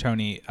 the owner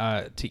Tony,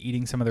 to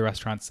eating some of the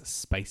restaurant's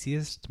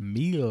spiciest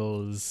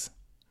meals.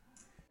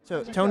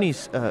 So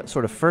Tony's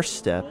sort of first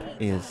step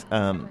is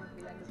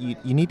you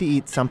need to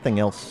eat something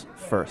else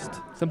first.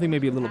 Something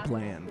maybe a little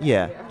bland.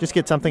 Yeah, just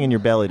get something in your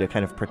belly to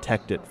kind of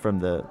protect it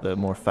from the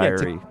more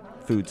fiery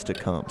foods to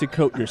come. To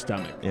coat your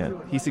stomach. Yeah.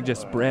 He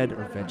suggests bread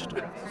or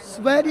vegetables.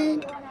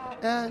 Sweating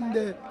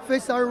and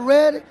face are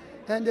red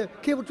and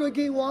keep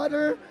drinking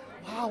water.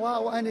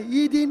 Wow, and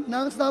eating,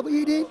 non-stop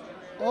eating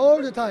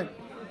all the time.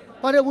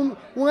 But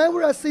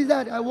whenever I see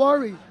that, I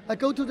worry. I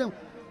go to them,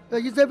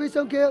 is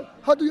everything okay?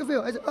 How do you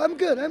feel? I say, I'm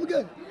good.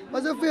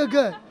 But they feel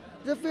good.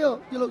 They feel,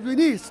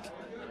 released.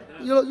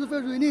 You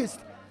feel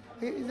released.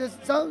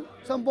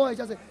 Some boys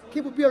just say,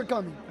 keep a beer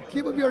coming.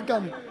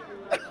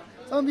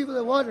 Some people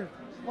say, water.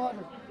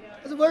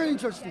 It's very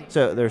interesting.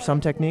 So there are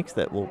some techniques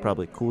that will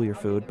probably cool your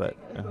food, but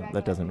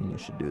that doesn't mean you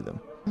should do them.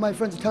 My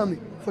friends tell me,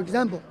 for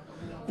example,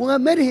 when I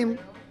met him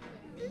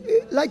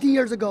 19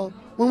 years ago,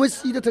 when we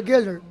eat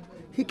together,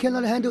 he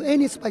cannot handle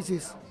any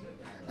spices.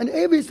 And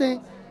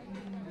everything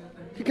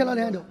he cannot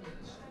handle.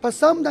 But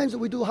sometimes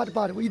we do hot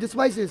pot, we eat the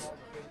spices.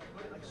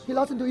 He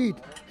loves to eat.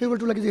 He will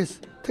do like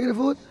this. Take the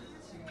food,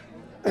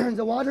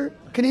 the water,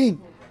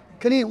 clean,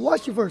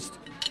 wash it first.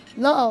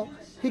 Now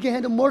he can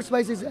handle more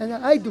spices than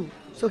I do.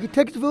 So he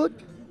takes the food,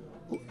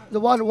 the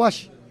water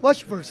wash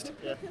first.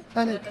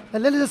 And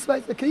let the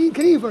spice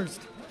clean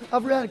first.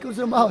 After that, it goes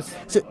to the mouth.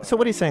 So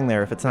what he's saying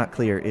there, if it's not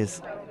clear,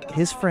 is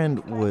his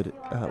friend would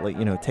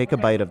take a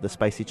bite of the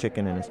spicy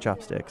chicken in his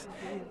chopsticks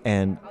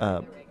and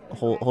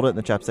hold it in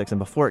the chopsticks, and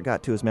before it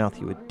got to his mouth,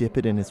 he would dip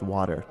it in his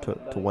water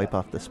to wipe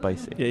off the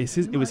spicy. Yeah,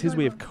 it was his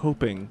way of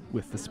coping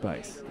with the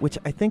spice. Which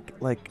I think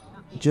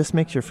just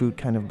makes your food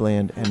kind of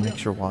bland and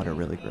makes your water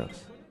really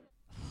gross.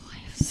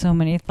 So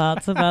many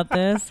thoughts about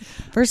this.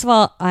 First of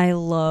all, I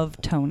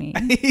love Tony.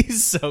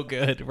 He's so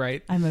good,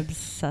 right? I'm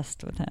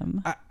obsessed with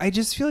him. I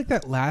just feel like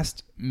that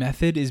last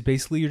method is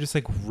basically you're just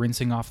like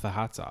rinsing off the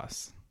hot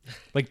sauce,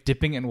 like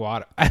dipping in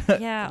water.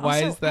 Yeah.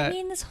 Why also, is that? I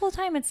mean, this whole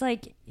time it's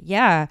like,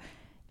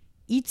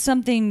 eat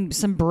some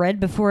bread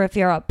before if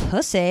you're a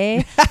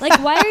pussy.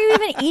 Like, why are you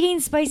even eating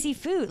spicy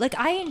food? Like,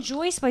 I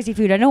enjoy spicy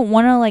food. I don't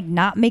want to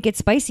not make it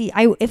spicy.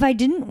 If I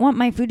didn't want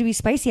my food to be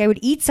spicy, I would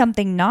eat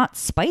something not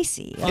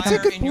spicy. It's a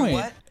good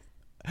point.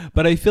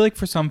 But I feel like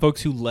for some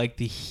folks who like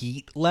the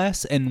heat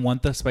less and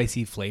want the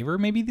spicy flavor,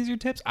 maybe these are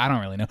tips. I don't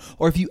really know.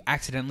 Or if you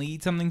accidentally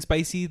eat something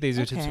spicy, these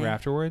are tips for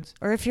afterwards.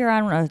 Or if you're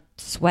on a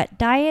sweat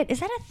diet, is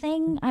that a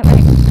thing? I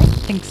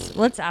think so.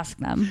 Let's ask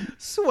them.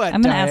 Sweat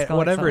I'm gonna diet, ask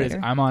whatever it later.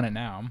 is. I'm on it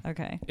now.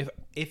 Okay.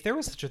 If there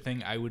was such a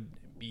thing, I would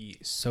be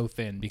so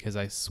thin because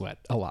I sweat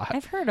a lot.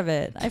 I've heard of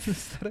it.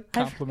 Is that a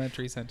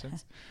complimentary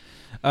sentence?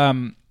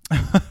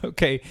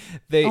 Okay.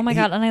 Oh my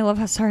God. And I love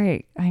how,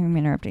 sorry, I'm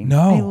interrupting.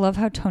 No. I love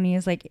how Tony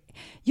is like,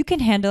 you can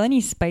handle any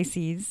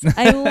spices.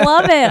 I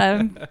love it.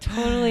 I'm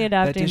totally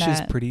adopting that. That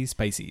dish is pretty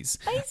spices.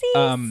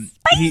 Spices.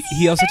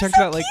 He also They're talked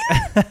so about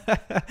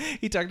like,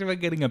 he talked about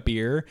getting a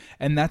beer.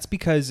 And that's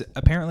because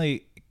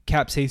apparently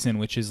capsaicin,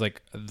 which is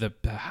like the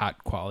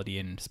hot quality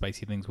and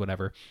spicy things,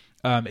 whatever,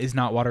 is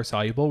not water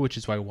soluble, which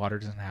is why water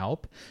doesn't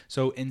help.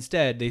 So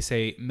instead, they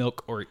say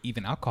milk or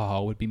even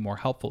alcohol would be more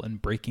helpful in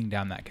breaking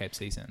down that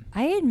capsaicin.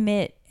 I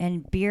admit,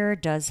 and beer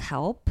does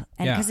help,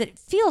 and Yeah. because it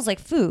feels like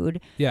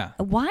food. Yeah.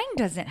 Wine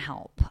doesn't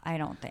help, I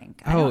don't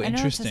think. Oh, I know it's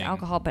interesting. just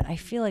alcohol, but I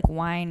feel like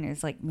wine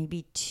is like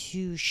maybe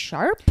too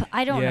sharp.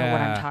 I don't know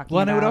what I'm talking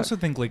Well, and about. I would also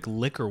think like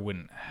liquor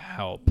wouldn't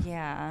help.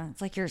 Yeah,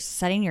 it's like you're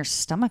setting your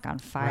stomach on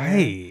fire.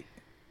 Right.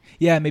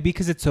 Yeah, maybe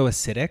because it's so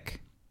acidic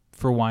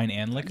for wine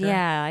and liquor.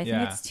 Yeah, I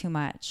think it's too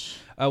much.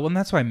 Well, and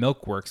that's why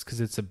milk works,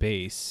 because it's a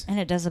base. And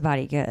it does a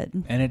body good.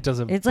 And it does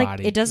a It's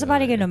body like it does a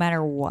body good no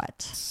matter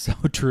what. So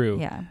true.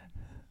 Yeah.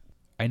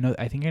 I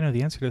think I know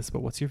the answer to this,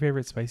 but what's your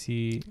favorite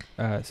spicy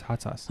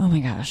hot sauce? Oh my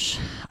gosh.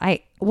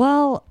 I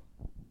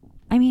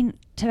mean,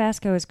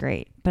 Tabasco is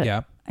great, but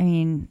Yeah. I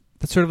mean,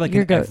 That's sort of like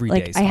you're an good. everyday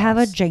Like sauce. I have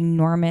a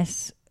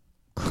ginormous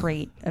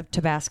crate of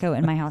Tabasco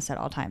in my house at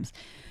all times.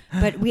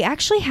 But we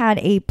actually had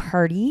a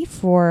party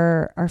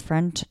for our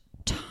friend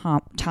Tomo,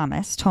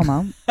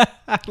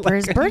 for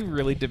his birthday. You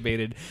really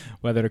debated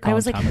whether to call I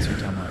was him like, Thomas or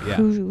Tomo. Yeah.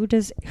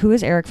 who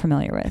is Eric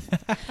familiar with?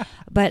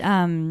 But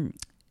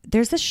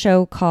there's this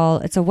show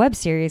it's a web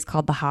series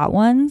called The Hot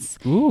Ones.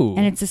 Ooh.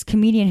 And it's this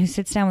comedian who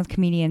sits down with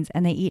comedians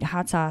and they eat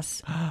hot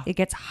sauce. It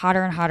gets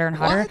hotter and hotter and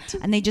hotter.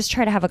 And they just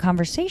try to have a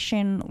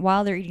conversation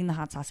while they're eating the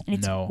hot sauce. And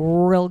it's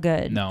real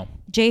good. No.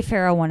 Jay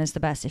Farrow one is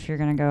the best if you're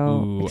going to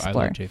go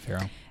explore. I love Jay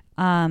Farrow.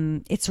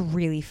 It's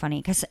really funny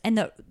because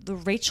the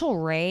Rachel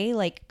Ray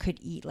like could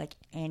eat like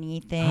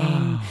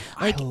anything.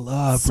 Like I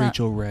love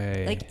Rachel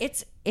Ray. Like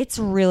it's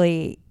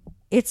really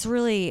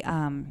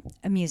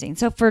amusing.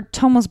 So for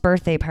Tomo's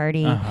birthday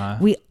party,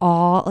 we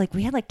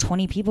had like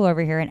 20 people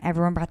over here and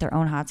everyone brought their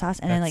own hot sauce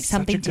and then like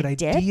something to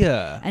dip.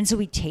 Idea. And so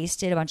we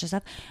tasted a bunch of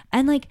stuff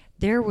and like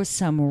there was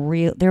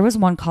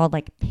one called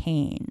like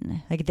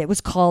Pain. Like it was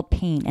called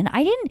Pain. And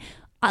I didn't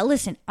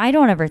listen, I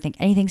don't ever think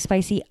anything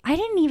spicy. I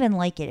didn't even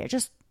like it. It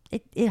just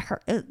it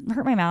hurt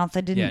my mouth.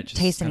 I didn't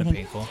taste anything.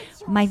 Painful.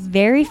 My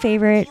very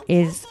favorite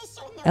is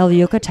El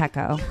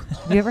Yucateco.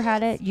 Have you ever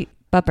had it?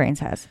 Butt Brains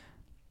has.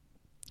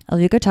 El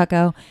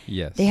Yucateco.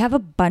 Yes. They have a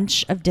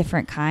bunch of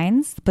different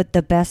kinds, but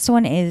the best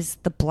one is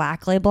the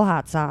Black Label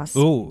hot sauce.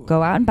 Ooh.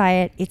 Go out and buy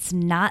it. It's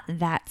not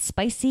that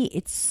spicy.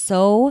 It's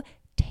so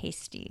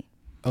tasty.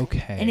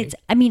 Okay.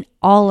 And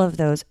all of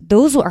those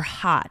are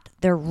hot.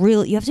 They're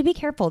real. You have to be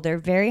careful. They're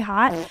very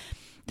hot.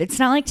 It's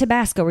not like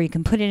Tabasco where you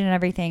can put it in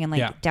everything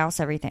and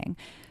douse everything.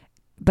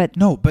 But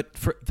no, but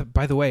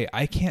by the way,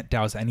 I can't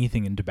douse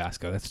anything in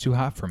Tabasco. That's too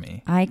hot for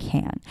me. I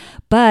can,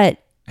 but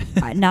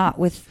not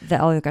with the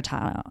El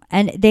Yucatano.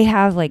 And they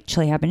have like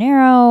chili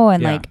habanero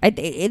and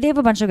they have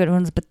a bunch of good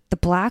ones. But the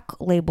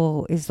Black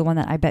Label is the one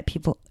that I bet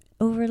people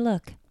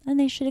overlook and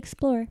they should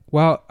explore.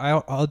 Well,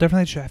 I'll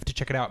definitely have to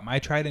check it out. My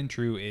tried and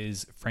true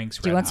is Frank's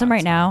Red Do you want Hot some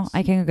right now? sauce.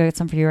 I can go get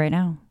some for you right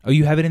now. Oh,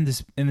 you have it in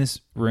this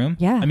room?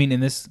 Yeah. I mean, in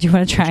this. Do you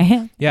want to try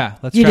it? Yeah,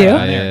 let's You try do? it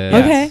on air. Yeah.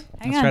 Yes. Okay.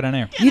 Let's try it on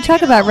air. You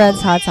talk about Red's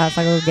hot sauce.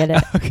 I'll go get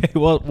it. Okay,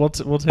 well, we'll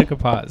take a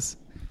pause.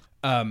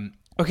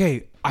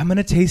 Okay, I'm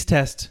gonna taste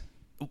test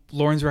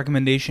Lauren's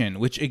recommendation,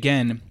 which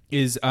again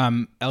is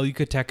El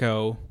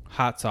Yucateco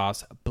hot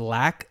sauce,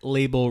 Black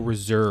Label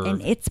Reserve,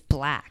 And it's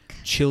black.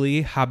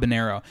 chili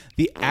habanero.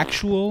 The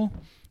actual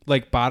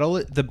like bottle,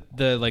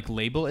 the like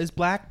label is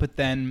black, but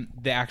then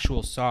the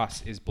actual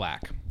sauce is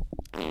black.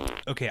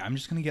 Okay, I'm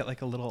just gonna get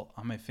like a little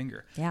on my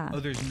finger. Yeah. Oh,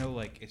 there's no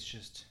like. It's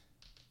just.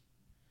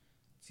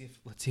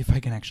 Let's see if I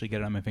can actually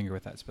get it on my finger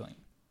without spilling.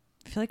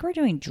 I feel like we're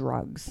doing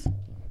drugs.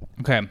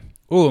 Okay.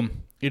 Oh,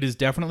 it is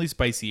definitely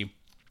spicy.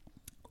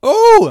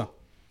 Oh,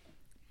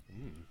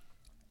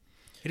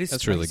 it is.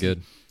 That's spicy, really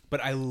good.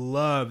 But I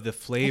love the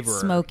flavor. It's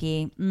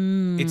smoky.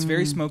 It's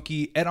very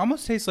smoky. It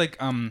almost tastes like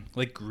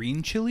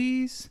green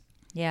chilies.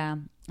 Yeah.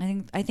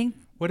 I think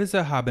What is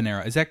a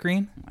habanero? Is that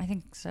green? I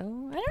think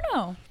so. I don't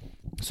know.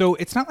 So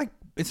it's not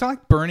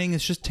like burning.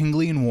 It's just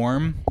tingly and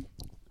warm.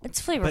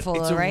 It's But flavorful,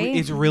 it's though, right?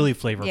 It's really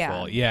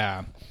flavorful.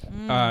 Yeah.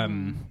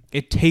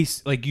 It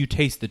tastes like you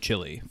taste the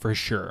chili for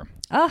sure.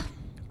 Oh,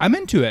 I'm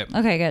into it.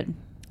 okay, good.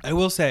 I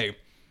will say,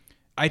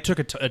 I took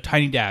a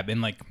tiny dab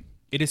and like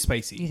it is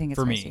spicy. You think it's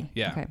for spicy? me?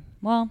 Yeah. Okay.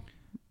 Well,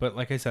 But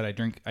like I said,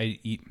 I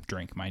eat,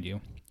 mind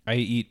you. I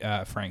eat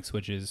Frank's,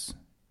 which is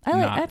I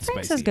like not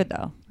Frank's spicy. is good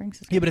though.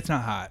 Frank's is good. Yeah, but it's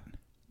not hot.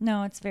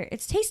 No, it's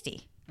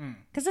tasty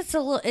because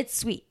it's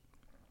sweet.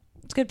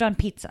 It's good on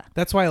pizza.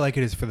 That's why I like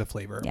it, is for the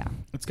flavor. Yeah.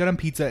 It's good on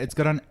pizza. It's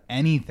good on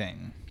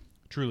anything.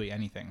 Truly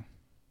anything.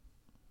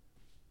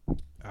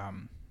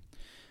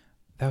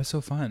 That was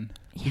so fun.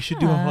 Yeah. We should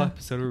do a whole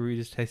episode where we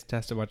just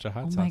test a bunch of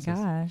hot Oh sauces. my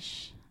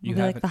gosh. You We'll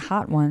be like have the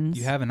hot ones.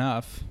 You have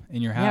enough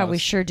in your house. Yeah, we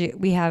sure do.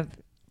 We have.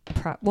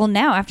 Well,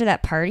 now after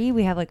that party,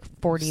 we have like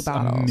 40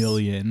 bottles. A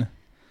million.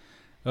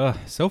 Ugh,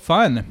 so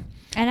fun.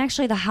 And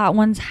actually, the Hot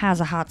Ones has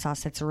a hot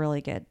sauce that's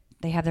really good.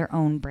 They have their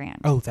own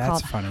brand. Oh,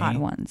 that's called funny. Hot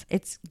Ones.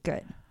 It's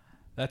good.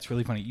 That's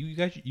really funny.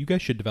 You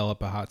guys should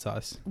develop a hot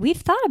sauce. We've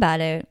thought about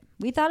it.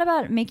 We thought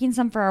about making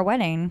some for our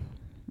wedding.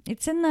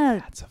 It's in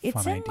the. That's a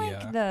It's fun in idea.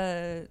 like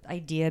the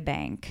idea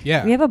bank.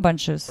 Yeah. We have a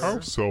bunch of How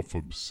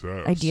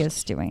self-obsessed. ideas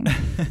stewing.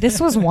 This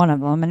was one of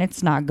them, and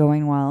it's not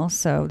going well.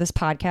 So this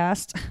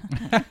podcast.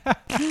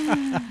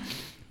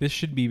 This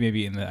should be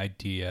maybe in the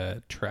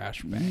idea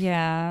trash bag.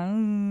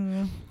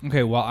 Yeah.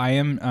 Okay, well, I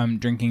am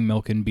drinking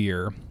milk and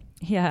beer.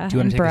 Yeah. Do you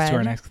want and to take us to our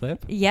bread. next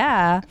clip?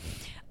 Yeah.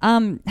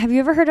 Have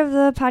you ever heard of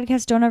the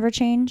podcast Don't Ever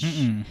Change?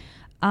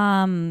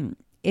 Mm-mm.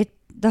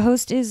 The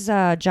host is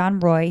John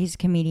Roy. He's a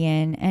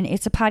comedian, and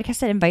it's a podcast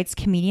that invites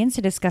comedians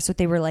to discuss what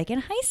they were like in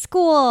high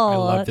school. I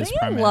love this Don't you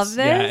premise. love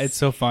this? Yeah, it's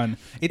so fun.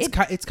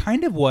 It's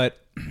kind of what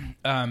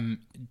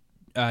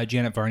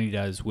Janet Varney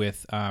does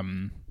with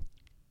what's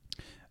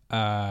her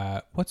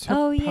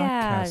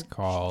podcast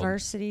called?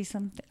 Varsity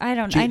something. I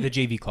don't know. The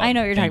JV Club. I know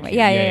what you're Thank talking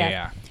about. you.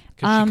 Yeah.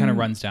 Because she kind of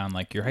runs down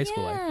like your high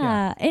school life.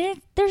 Yeah.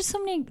 And there's so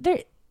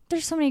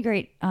many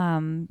great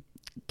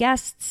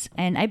guests,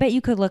 and I bet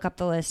you could look up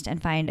the list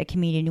and find a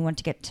comedian you want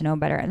to get to know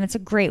better, and it's a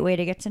great way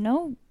to get to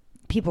know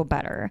people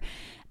better.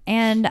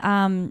 And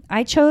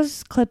I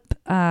chose clip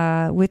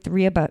with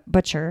Rhea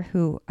Butcher,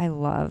 who I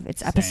love.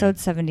 It's episode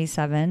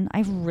 77.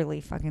 I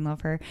really fucking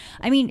love her.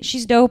 I mean,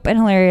 she's dope and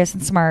hilarious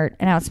and smart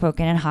and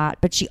outspoken and hot,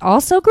 but she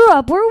also grew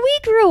up where we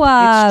grew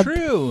up. It's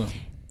true.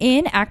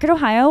 In Akron,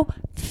 Ohio.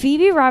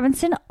 Phoebe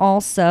Robinson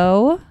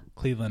also.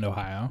 Cleveland,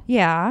 Ohio.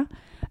 Yeah.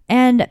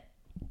 And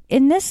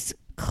in this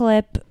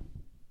clip,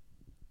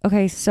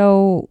 okay,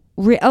 so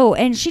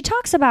and she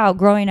talks about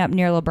growing up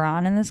near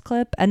LeBron in this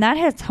clip, and that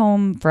hits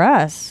home for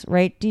us,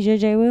 right, DJ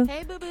J-Woo?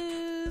 Hey,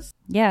 boo-boos.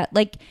 Yeah,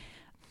 like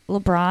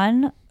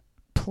LeBron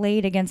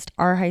played against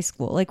our high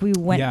school. Like we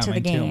went to the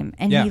game,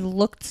 and he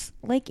looked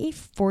like a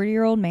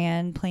 40-year-old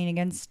man playing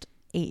against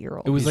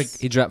 8-year-olds. It was like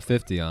he dropped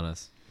 50 on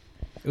us.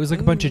 It was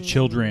like a bunch of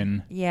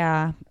children.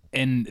 Yeah.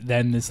 And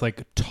then this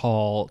like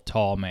tall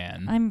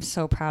man. I'm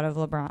so proud of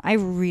LeBron. I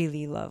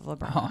really love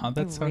LeBron. Oh,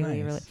 that's so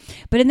nice.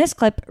 But in this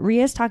clip,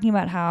 Rhea's talking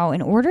about how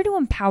in order to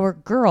empower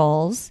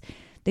girls,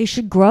 they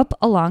should grow up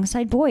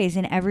alongside boys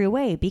in every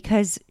way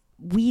because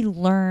we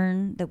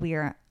learn that we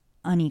are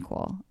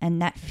unequal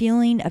and that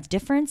feeling of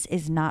difference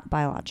is not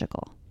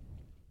biological.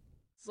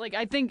 Like,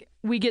 I think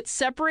we get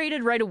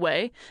separated right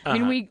away. I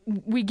mean,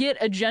 we get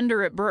a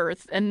gender at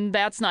birth, and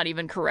that's not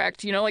even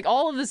correct. You know, like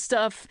all of this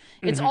stuff,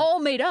 it's all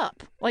made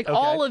up. Like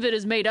all of it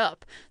is made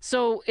up.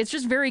 So it's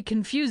just very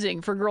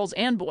confusing for girls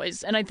and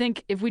boys. And I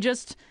think if we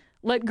just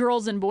let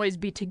girls and boys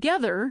be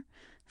together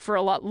for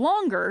a lot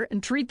longer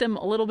and treat them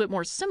a little bit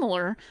more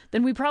similar,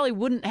 then we probably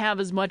wouldn't have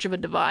as much of a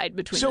divide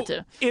between the two.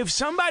 If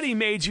somebody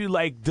made you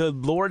like the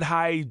Lord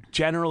High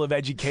General of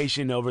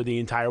Education over the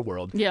entire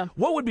world,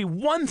 what would be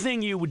one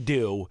thing you would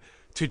do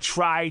to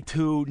try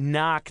to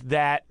knock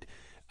that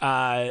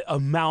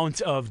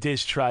amount of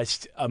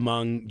distrust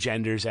among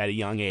genders at a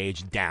young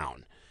age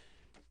down?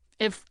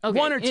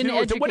 One or two,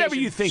 or whatever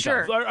you think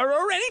of,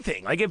 or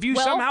anything. Like if you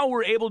somehow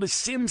were able to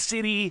Sim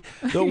City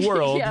the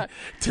world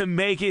to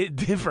make it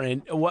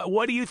different,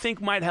 what do you think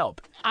might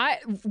help?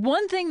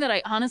 One thing that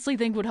I honestly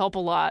think would help a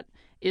lot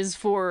is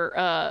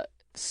for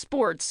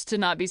sports to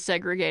not be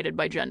segregated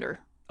by gender.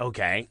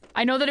 Okay.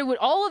 I know that it would.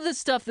 All of this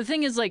stuff. The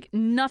thing is, like,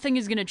 nothing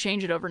is going to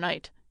change it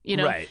overnight. You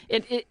know, right.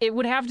 It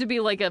would have to be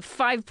like a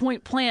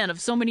 5-point plan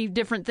of so many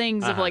different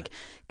things of like,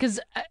 because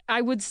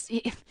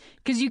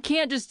you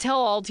can't just tell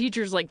all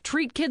teachers like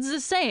treat kids the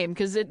same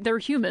because they're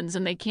humans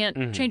and they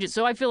can't change it.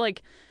 So I feel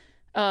like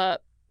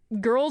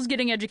girls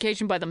getting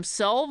education by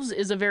themselves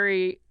is a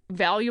very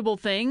valuable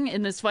thing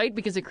in this fight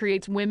because it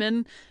creates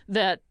women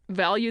that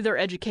value their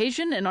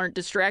education and aren't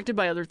distracted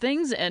by other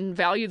things and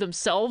value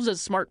themselves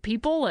as smart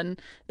people, and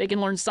they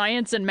can learn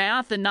science and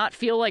math and not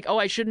feel like, oh,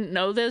 I shouldn't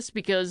know this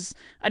because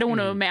I don't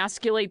want to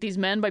emasculate these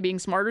men by being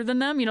smarter than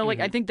them. You know, like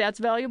I think that's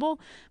valuable.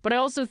 But I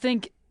also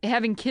think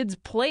having kids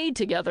play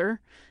together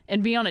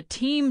and be on a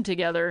team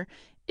together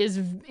is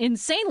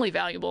insanely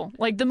valuable.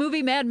 Like the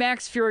movie Mad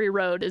Max Fury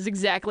Road is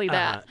exactly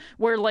that,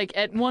 where like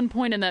at one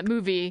point in that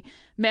movie,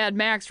 Mad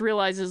Max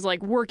realizes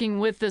like working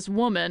with this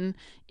woman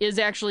is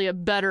actually a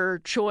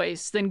better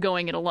choice than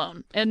going it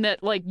alone. And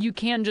that like you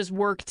can just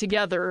work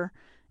together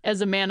as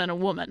a man and a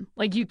woman.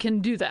 Like you can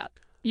do that.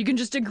 You can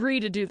just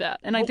agree to do that.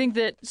 And I think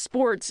that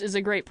sports is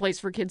a great place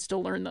for kids to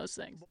learn those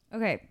things.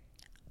 Okay.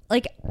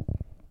 Like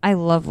I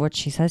love what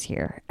she says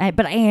here.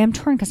 But I am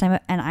torn because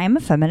I'm a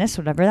feminist,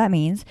 whatever that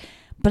means.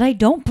 But I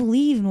don't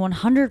believe in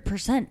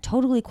 100%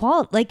 total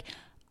equality. Like,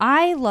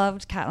 I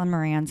loved Caitlin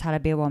Moran's How to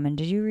Be a Woman.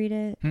 Did you read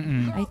it?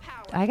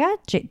 I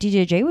got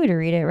DJ J-Woo to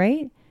read it,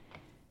 right?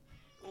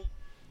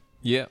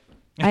 Yeah.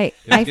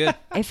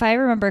 If I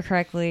remember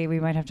correctly,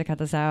 we might have to cut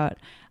this out.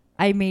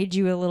 I made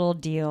you a little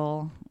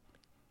deal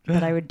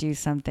that I would do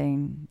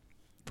something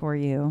for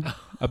you.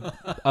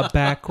 A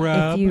back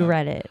rub. If you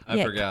read it.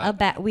 I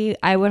forgot.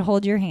 I would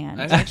hold your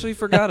hand. I actually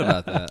forgot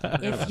about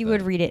that. If you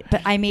would read it.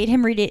 But I made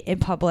him read it in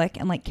public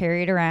and like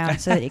carry it around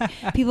so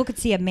that people could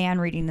see a man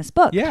reading this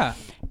book. Yeah.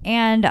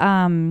 And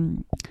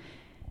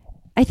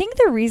I think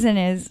the reason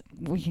is,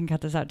 we can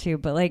cut this out too,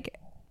 but like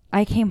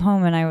I came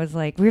home and I was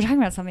like, we were talking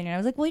about something and I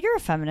was like, well, you're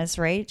a feminist,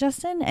 right,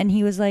 Justin? And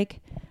he was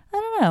like, I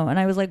don't know. And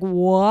I was like,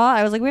 what?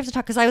 I was like, we have to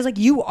talk, because I was like,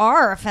 you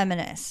are a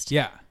feminist.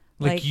 Yeah.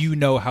 Like you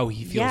know how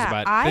he feels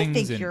about things.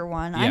 I think you're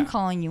one. I'm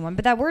calling you one.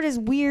 But that word is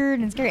weird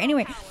and scary.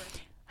 Anyway,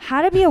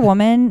 how to be a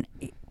woman,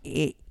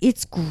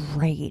 it's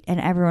great. And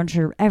everyone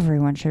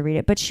should read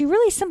it. But she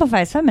really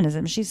simplifies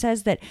feminism. She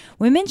says that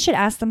women should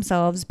ask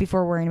themselves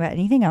before worrying about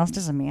anything else,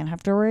 does a man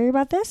have to worry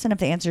about this? And if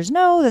the answer is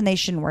no, then they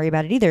shouldn't worry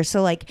about it either.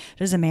 So like,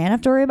 does a man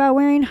have to worry about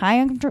wearing high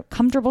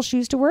uncomfortable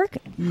shoes to work?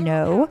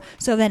 No.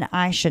 So then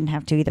I shouldn't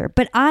have to either.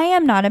 But I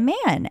am not a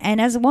man.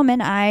 And as a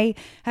woman, I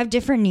have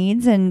different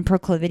needs and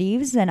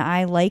proclivities, and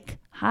I like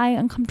high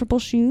uncomfortable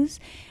shoes,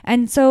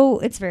 and so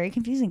it's very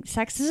confusing.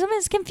 Sexism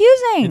is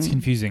confusing. It's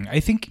confusing. I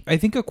think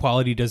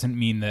equality doesn't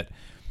mean that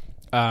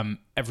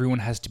everyone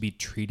has to be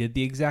treated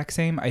the exact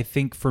same. I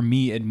think for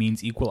me it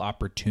means equal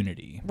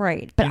opportunity.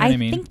 Right, but you know I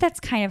mean? think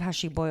that's kind of how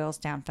she boils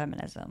down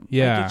feminism.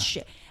 Yeah,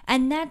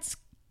 and that's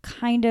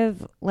kind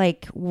of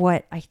like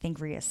what I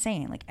think Rhea's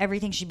saying. Like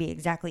everything should be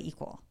exactly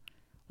equal.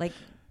 Like.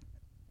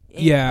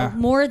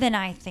 More than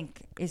I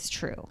think is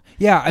true.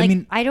 Yeah, like, I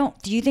mean,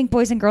 do you think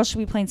boys and girls should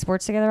be playing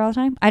sports together all the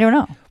time? I don't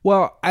know.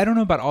 Well, I don't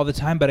know about all the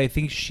time, but I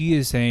think she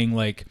is saying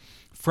like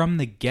from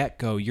the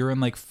get-go, you're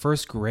in like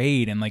first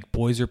grade and like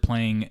boys are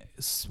playing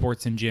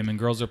sports in gym and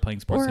girls are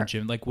playing sports in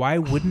gym. Like why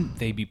wouldn't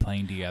they be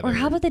playing together? Or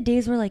how about the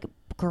days where like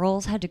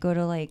girls had to go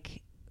to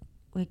like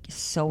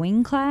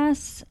sewing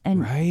class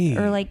and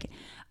or like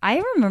I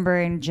remember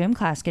in gym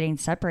class getting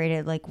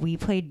separated, like we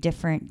played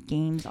different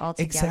games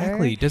altogether.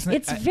 Exactly.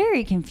 It's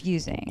very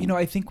confusing. You know,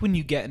 I think when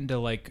you get into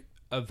like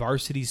a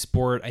varsity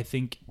sport, I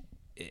think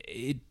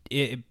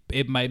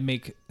it might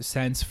make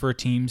sense for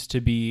teams to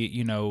be,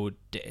 you know,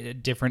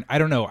 different. I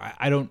don't know.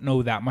 I don't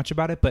know that much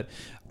about it, but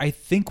I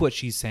think what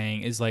she's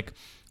saying is like,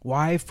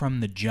 why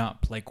from the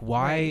jump? Like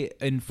why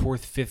in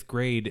 4th, 5th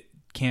grade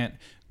can't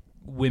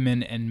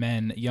women and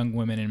men, young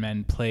women and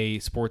men, play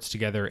sports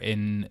together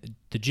in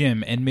the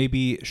gym? And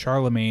maybe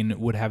Charlamagne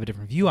would have a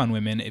different view on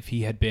women if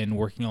he had been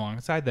working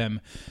alongside them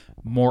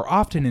more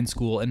often in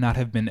school and not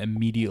have been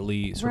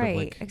immediately sort of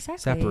like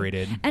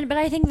separated. But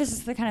I think this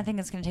is the kind of thing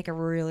that's going to take a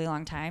really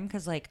long time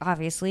because like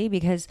obviously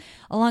because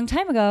a long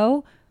time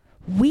ago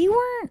we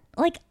weren't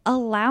like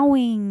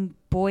allowing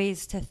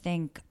boys to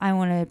think I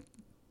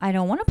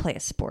don't want to play a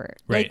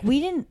sport. Right. Like we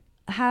didn't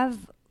have.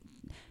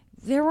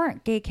 There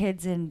weren't gay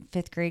kids in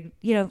 5th grade.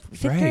 You know,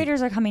 5th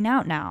graders are coming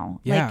out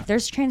now. Yeah. Like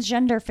there's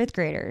transgender 5th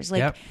graders.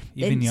 Like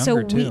even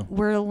younger too.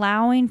 We're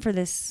allowing for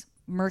this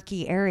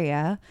murky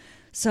area.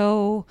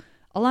 So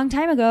a long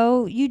time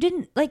ago, you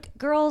didn't like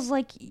girls.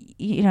 Like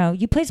you know,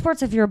 you play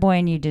sports if you're a boy,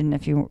 and you didn't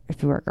if you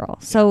were a girl.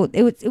 So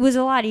it was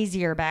a lot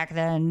easier back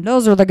then.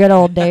 Those were the good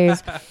old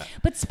days.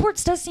 But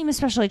sports does seem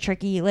especially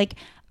tricky. Like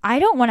I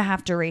don't want to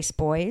have to race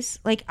boys.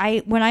 Like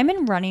when I'm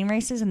in running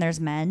races and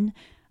there's men.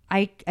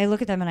 I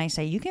look at them and I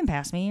say, you can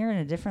pass me. You're in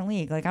a different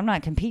league. Like, I'm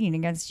not competing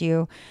against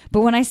you.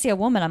 But when I see a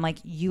woman, I'm like,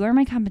 you are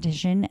my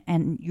competition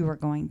and you are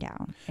going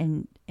down.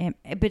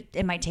 But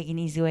am I taking an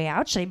easy way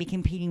out? Should I be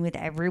competing with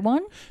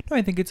everyone? No,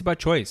 I think it's about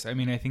choice. I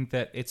mean, I think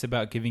that it's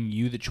about giving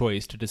you the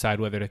choice to decide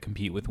whether to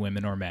compete with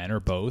women or men or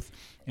both.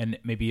 And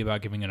maybe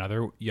about giving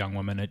another young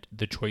woman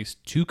the choice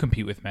to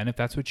compete with men if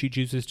that's what she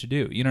chooses to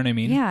do. You know what I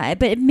mean? Yeah,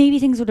 but maybe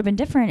things would have been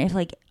different if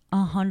like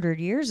 100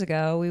 years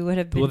ago we would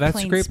have been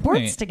playing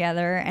sports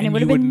together and it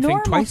would have been normal.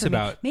 Think twice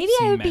about maybe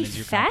I would be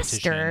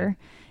faster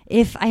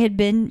if I had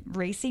been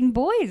racing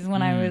boys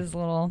when I was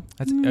little.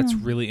 That's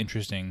really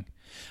interesting.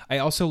 I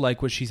also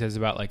like what she says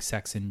about like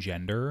sex and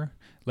gender.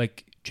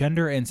 Like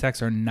gender and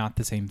sex are not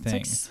the same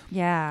thing.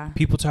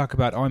 People talk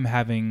about, I'm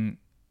having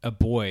a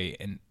boy,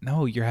 and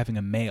no, you're having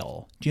a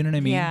male. Do you know what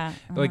I mean? Yeah.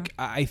 Like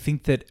I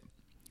think that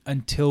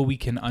until we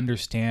can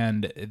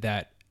understand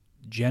that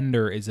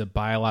gender is a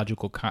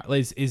biological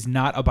is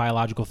not a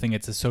biological thing,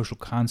 it's a social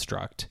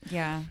construct.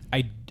 Yeah.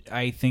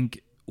 I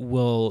think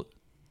we'll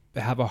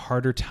have a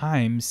harder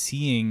time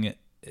seeing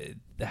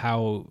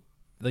how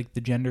like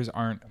the genders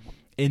aren't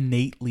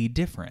innately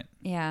different.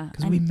 Yeah.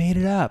 Because we made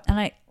it up. And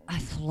I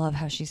love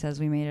how she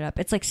says we made it up.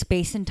 It's like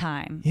space and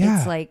time. Yeah.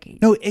 It's like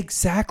no,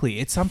 exactly.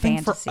 It's something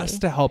fantasy. For us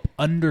to help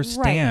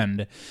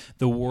understand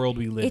the world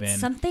we live in. It's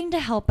something to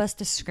help us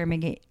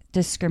discriminate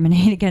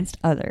against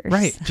others.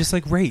 Right. Just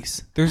like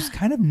race. There's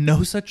kind of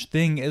no such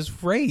thing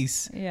as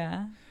race.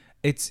 Yeah.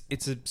 It's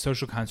a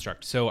social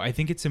construct. So I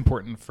think it's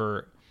important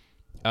for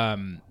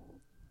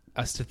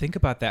us to think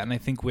about that. And I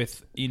think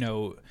with, you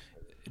know,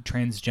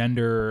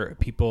 transgender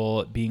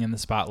people being in the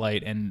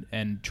spotlight and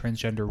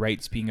transgender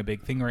rights being a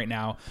big thing right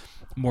now,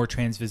 more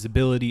trans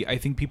visibility, I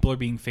think people are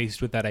being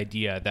faced with that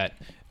idea that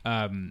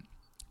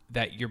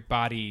that your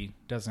body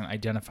doesn't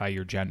identify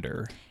your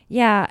gender.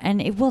 Yeah,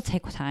 and it will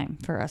take time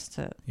for us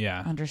to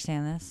Yeah.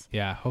 understand this.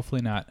 Yeah,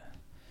 hopefully not.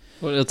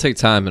 Well, it'll take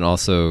time, and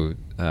also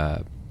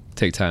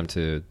take time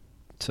to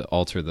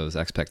alter those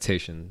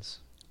expectations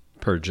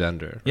per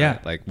gender. Right? Yeah.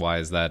 Like, why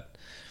is that?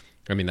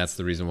 I mean, that's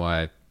the reason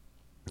why,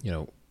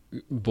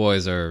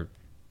 boys are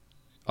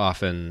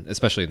often,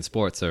 especially in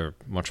sports, are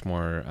much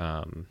more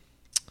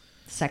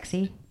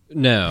Sexy?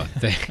 No,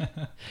 they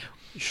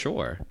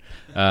sure.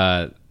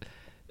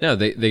 No,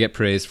 they get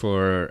praised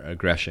for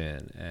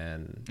aggression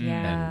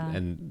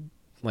and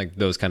like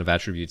those kind of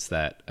attributes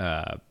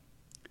that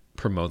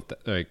promote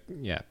that,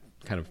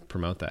 kind of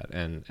promote that.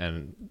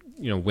 And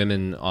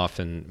women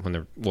often when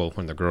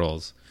they're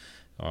girls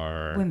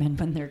are women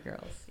when they're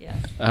girls. Yeah.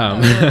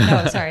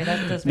 No, sorry,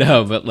 that does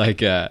no, but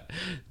like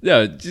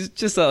no,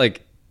 just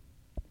like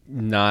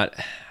not.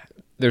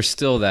 There's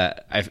still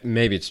that.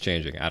 Maybe it's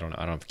changing. I don't know.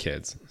 I don't have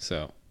kids,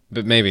 so.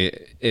 But maybe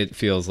it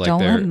feels like don't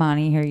let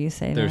Monty hear you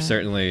say there's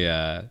that.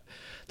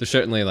 There's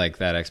certainly like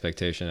that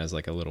expectation as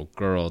like a little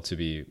girl to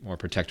be more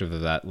protective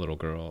of that little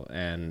girl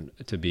and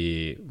to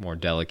be more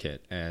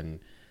delicate, and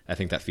I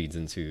think that feeds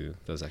into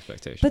those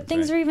expectations. But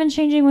things are even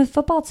changing with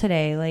football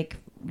today. Like,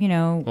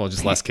 well,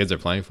 just less kids are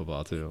playing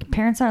football too.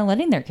 Parents aren't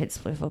letting their kids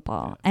play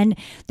football, and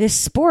this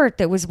sport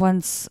that was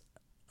once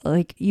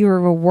like you were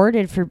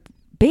rewarded for.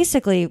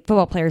 Basically,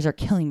 football players are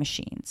killing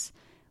machines.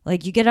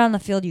 Like, you get on the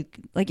field,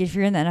 if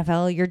you're in the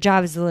NFL, your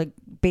job is to like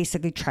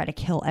basically try to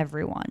kill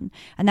everyone,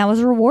 and that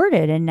was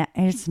rewarded. And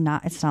it's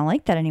not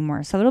like that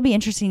anymore. So it'll be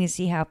interesting to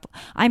see how.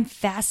 I'm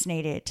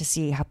fascinated to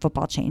see how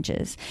football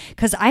changes,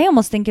 because I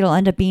almost think it'll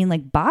end up being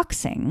like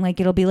boxing. Like,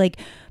 it'll be like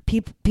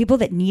people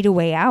that need a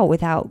way out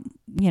without.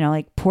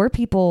 Like poor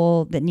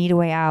people that need a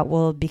way out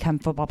will become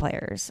football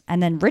players,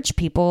 and then rich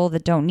people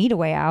that don't need a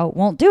way out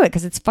won't do it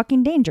because it's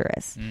fucking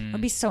dangerous. It'll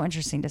be so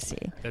interesting to see.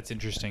 That's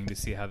interesting to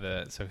see how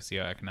the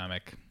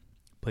socioeconomic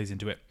plays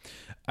into it.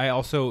 I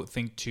also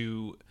think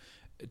to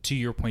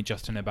your point,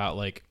 Justin, about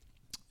like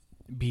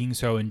being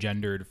so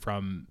engendered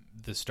from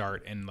the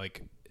start and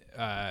like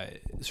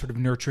sort of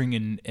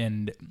nurturing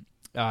and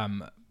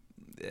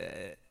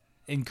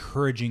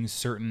encouraging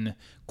certain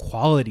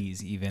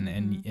qualities even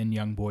in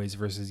young boys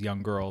versus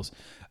young girls.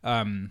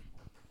 I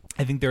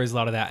think there is a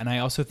lot of that. And I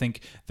also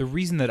think the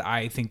reason that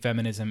I think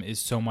feminism is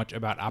so much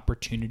about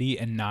opportunity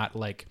and not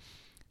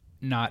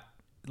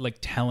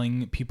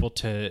telling people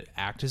to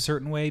act a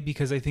certain way,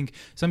 because I think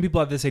some people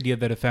have this idea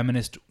that a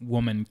feminist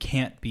woman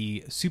can't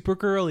be super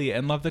girly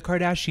and love the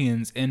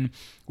Kardashians and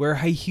wear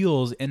high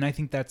heels. And I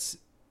think that's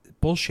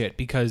bullshit,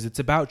 because it's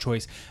about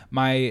choice.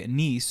 My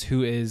niece,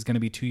 who is going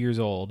to be 2 years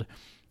old,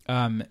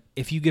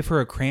 if you give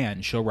her a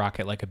crayon, she'll rock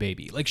it like a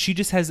baby. Like, she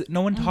just has,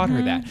 no one taught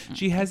her that.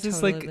 She has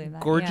this like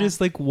gorgeous,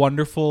 like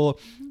wonderful,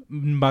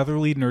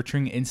 motherly,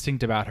 nurturing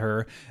instinct about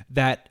her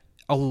that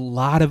a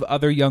lot of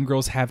other young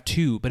girls have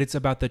too, but it's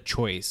about the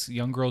choice.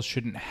 Young girls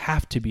shouldn't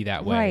have to be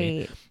that way.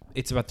 Right.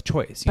 It's about the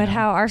choice. But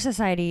how our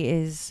society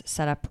is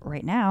set up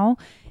right now,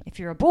 if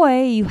you're a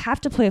boy, you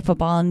have to play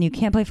football, and you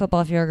can't play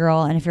football if you're a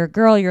girl. And if you're a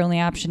girl, your only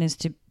option is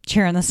to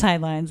cheer on the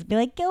sidelines, be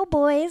like, "Go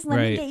boys, let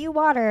me get you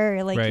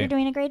water. Like, you're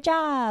doing a great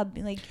job."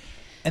 Like,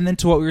 and then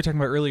to what we were talking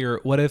about earlier,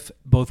 what if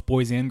both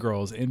boys and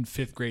girls in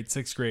 5th grade,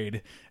 6th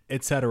grade,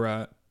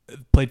 etc.,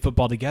 played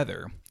football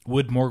together?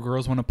 Would more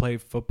girls want to play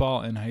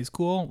football in high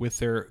school with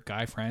their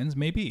guy friends?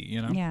 Maybe,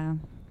 Yeah.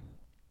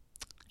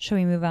 Should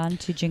we move on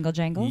to Jingle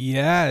Jangle?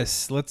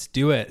 Yes, let's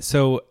do it.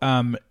 So,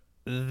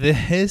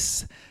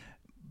 this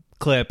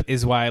clip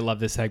is why I love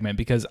this segment,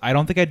 because I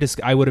don't think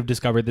I would have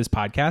discovered this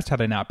podcast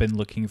had I not been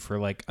looking for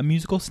like a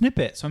musical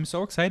snippet. So I'm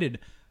so excited.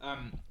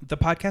 The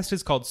podcast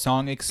is called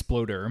Song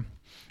Exploder,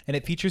 and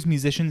it features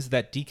musicians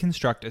that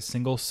deconstruct a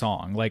single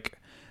song, like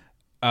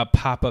a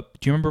pop-up.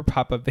 Do you remember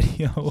pop-up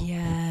video?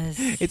 Yes.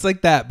 It's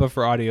like that, but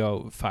for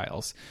audio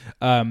files.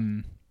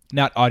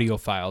 Not audio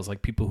files,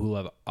 like people who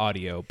love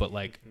audio, but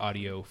like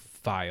audio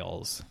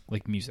files,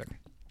 like music.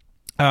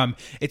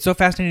 It's so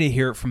fascinating to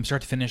hear from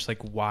start to finish,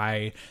 like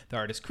why the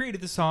artist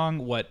created the song,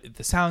 what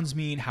the sounds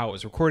mean, how it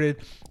was recorded.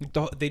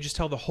 They just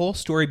tell the whole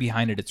story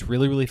behind it. It's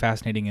really, really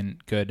fascinating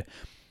and good.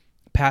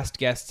 Past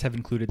guests have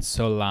included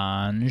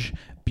Solange,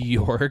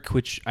 Bjork,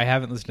 which I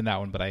haven't listened to that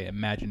one, but I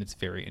imagine it's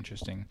very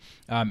interesting.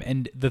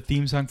 And the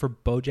theme song for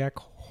BoJack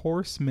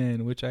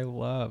Horseman, which I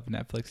love,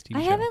 Netflix TV show.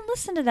 I haven't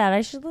listened to that.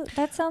 I should.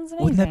 That sounds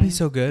amazing. Wouldn't that be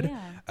so good?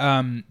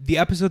 Yeah. The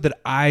episode that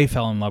I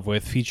fell in love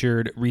with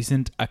featured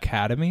recent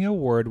Academy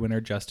Award winner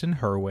Justin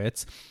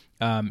Hurwitz.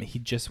 He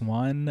just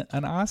won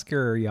an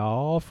Oscar,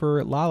 y'all,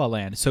 for La La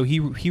Land. So he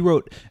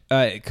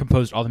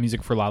composed all the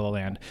music for La La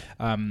Land.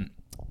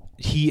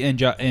 He and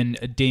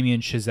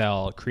Damien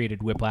Chazelle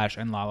created Whiplash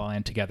and La La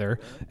Land together,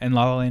 and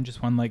La La Land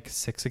just won like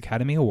 6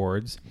 Academy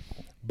Awards,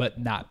 but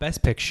not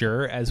Best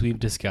Picture, as we've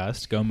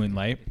discussed. Go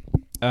Moonlight.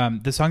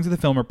 The songs of the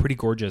film are pretty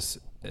gorgeous,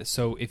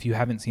 so if you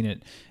haven't seen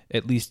it,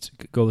 at least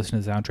go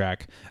listen to the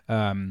soundtrack.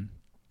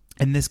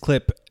 In this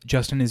clip,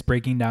 Justin is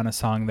breaking down a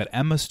song that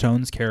Emma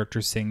Stone's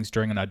character sings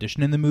during an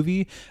audition in the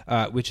movie,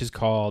 which is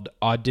called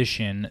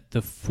Audition,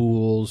 The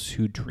Fools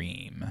Who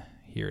Dream.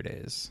 Here it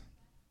is.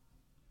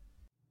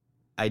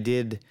 I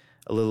did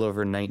a little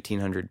over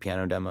 1,900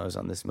 piano demos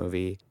on this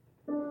movie.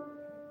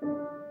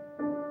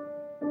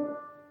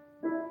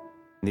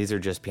 These are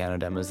just piano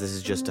demos. This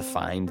is just to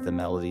find the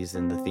melodies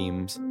and the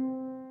themes.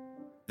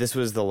 This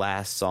was the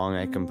last song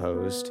I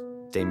composed.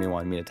 Damien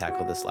wanted me to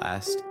tackle this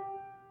last.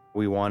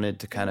 We wanted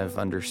to kind of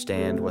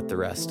understand what the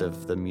rest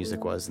of the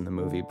music was in the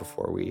movie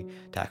before we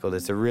tackled it.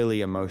 It's a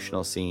really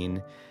emotional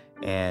scene,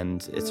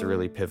 and it's a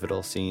really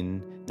pivotal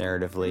scene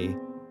narratively.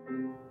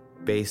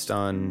 Based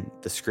on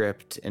the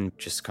script and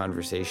just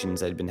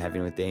conversations I'd been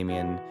having with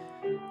Damien,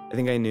 I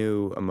think I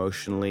knew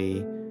emotionally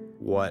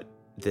what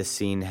this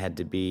scene had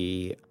to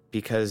be,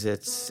 because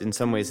it's in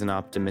some ways an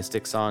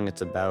optimistic song.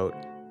 It's about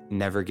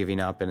never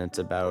giving up, and it's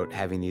about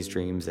having these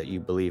dreams that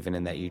you believe in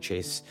and that you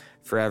chase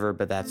forever.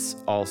 But that's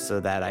also,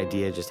 that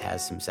idea just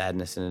has some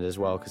sadness in it as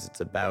well, because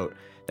it's about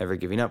never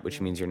giving up, which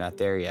means you're not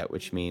there yet,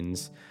 which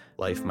means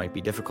life might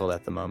be difficult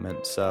at the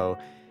moment. So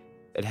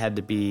it had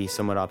to be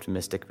somewhat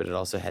optimistic, but it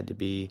also had to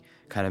be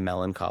kind of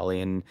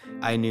melancholy. And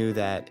I knew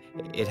that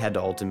it had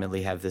to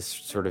ultimately have this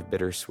sort of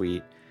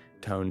bittersweet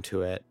tone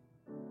to it.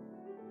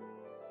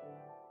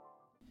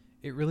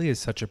 It really is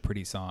such a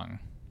pretty song.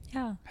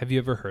 Yeah. Have you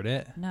ever heard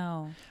it?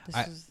 No.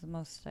 This is the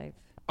most I've...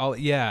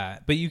 Yeah,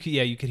 but you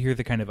could hear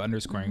the kind of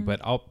underscoring,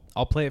 but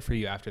I'll play it for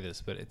you after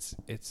this, but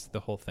it's the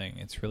whole thing.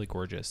 It's really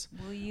gorgeous.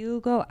 Will you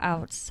go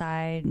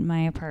outside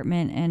my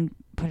apartment and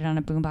put it on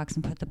a boombox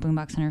and put the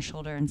boombox on your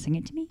shoulder and sing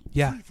it to me?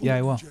 Yeah,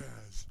 I will.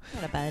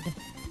 Go to bed.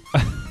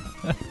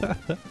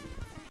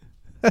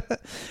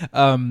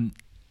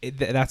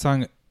 That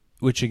song,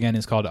 which again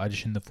is called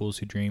 "Audition: The Fools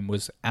Who Dream,"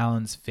 was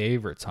Alan's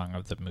favorite song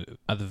of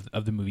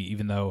the movie,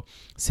 even though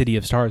 "City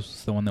of Stars"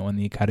 was the one that won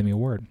the Academy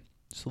Award.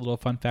 Just a little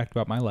fun fact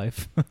about my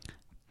life.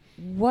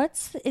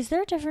 Is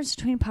there a difference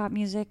between pop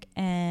music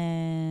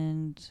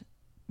and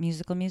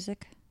musical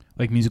music?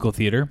 Like musical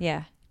theater?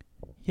 Yeah.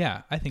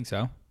 Yeah, I think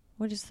so.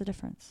 What is the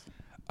difference?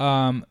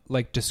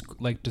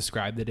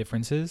 Describe the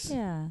differences.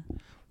 Yeah.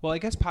 Well, I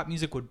guess pop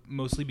music would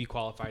mostly be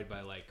qualified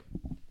by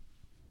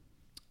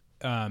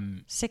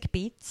sick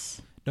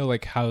beats. No,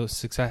 like how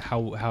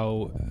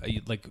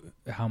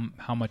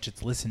much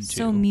it's listened to.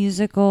 So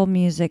musical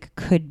music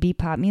could be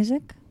pop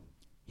music?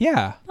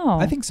 Yeah. Oh,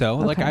 I think so.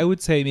 Okay. Like I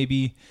would say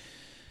maybe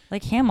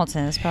like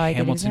Hamilton is probably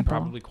a good example.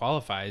 Probably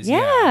qualifies.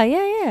 Yeah.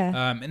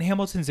 And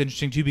Hamilton's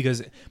interesting too,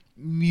 because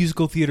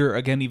musical theater,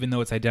 again, even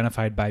though it's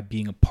identified by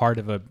being a part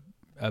of a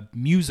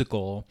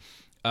musical,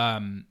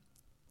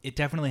 it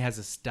definitely has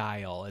a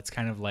style. It's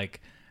kind of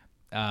like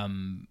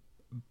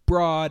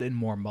broad and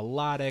more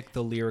melodic.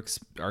 The lyrics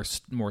are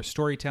more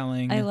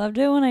storytelling. I loved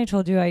it when I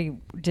told you I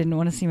didn't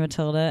want to see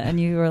Matilda, and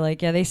you were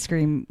like, "Yeah, they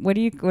scream. What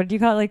do you call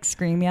it? Like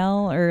scream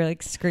yell or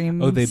like scream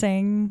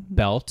sing?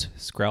 Belt,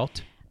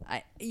 skrelt."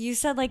 You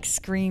said like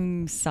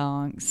scream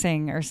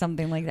sing or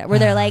something like that, where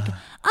they're like,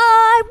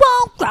 "I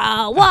won't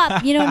grow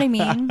up." You know what I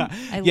mean?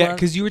 Yeah,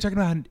 because you were talking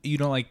about how you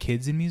don't like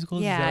kids in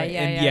musicals.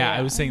 Yeah.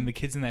 I was saying the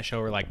kids in that show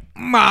were like,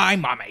 "My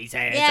mommy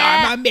says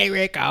I'm a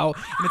miracle,"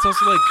 and it's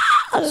also like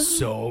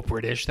so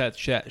British, that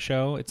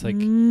show. It's like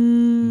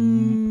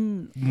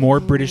more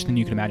British than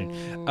you can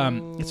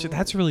imagine.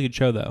 That's a really good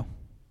show though.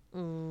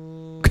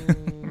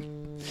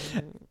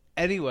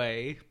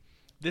 Anyway,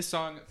 this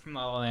song from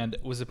La La Land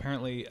was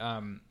apparently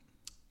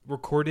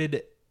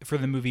recorded for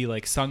the movie,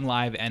 like sung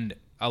live and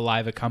a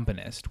live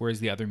accompanist, whereas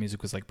the other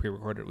music was like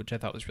pre-recorded, which I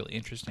thought was really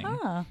interesting.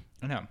 I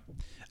know.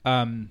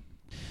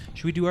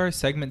 Should we do our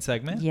segment?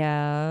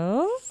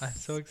 Yes. I'm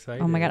so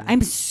excited. Oh my God.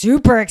 I'm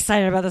super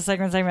excited about the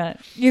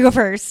segment. You go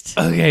first.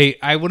 Okay.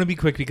 I want to be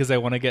quick because I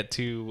want to get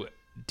to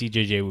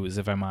DJ J-Woos,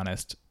 if I'm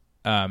honest.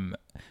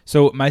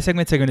 So my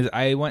segment is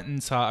I went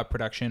and saw a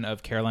production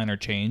of Caroline or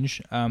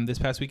Change this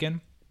past weekend.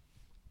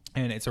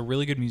 And it's a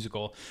really good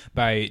musical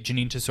by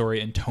Janine Tesori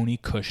and Tony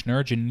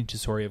Kushner. Janine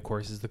Tesori, of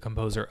course, is the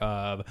composer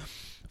of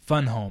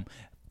Fun Home,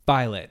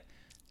 Violet,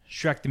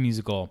 Shrek the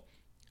Musical,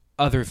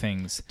 other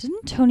things.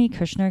 Didn't Tony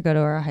Kushner go to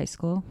our high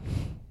school?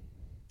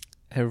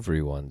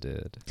 Everyone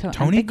did. So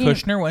Tony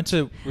Kushner went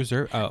to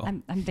Reserve. Oh,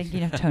 I'm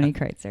thinking of Tony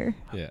Kreitzer.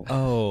 Yeah.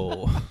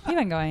 Oh, you've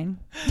been going.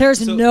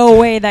 There's no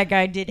way that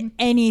guy did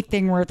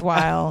anything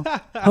worthwhile.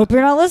 Hope you're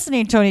not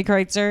listening, Tony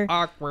Kreitzer.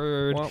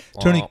 Awkward.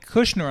 Tony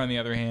Kushner, on the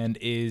other hand,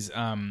 is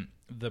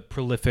the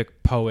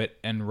prolific poet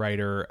and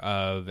writer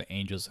of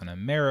Angels in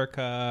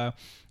America.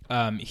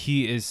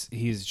 He is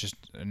just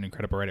an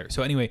incredible writer.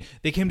 So anyway,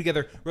 they came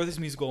together, wrote this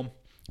musical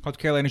called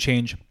Caroline or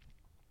Change,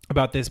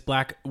 about this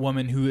black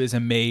woman who is a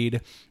maid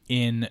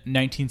in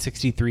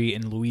 1963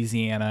 in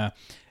Louisiana.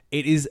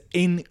 It is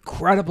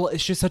incredible.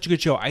 It's just such a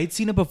good show. I had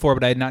seen it before,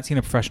 but I had not seen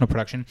a professional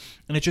production,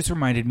 and it just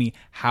reminded me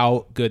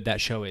how good that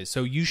show is.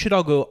 So you should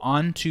all go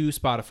on to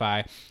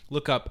Spotify,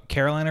 look up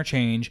Caroline or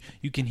Change.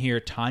 You can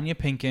hear Tanya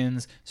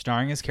Pinkins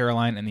starring as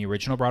Caroline in the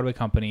original Broadway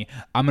company.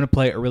 I'm going to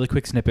play a really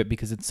quick snippet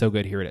because it's so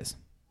good. Here it is.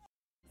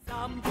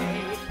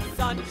 Someday,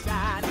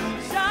 sunshine,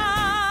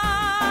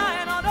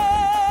 shine on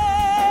us.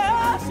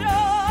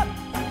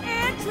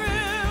 It's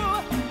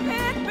true,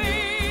 it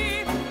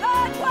be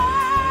that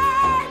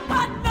way,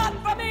 but not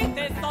for me.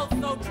 This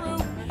so true.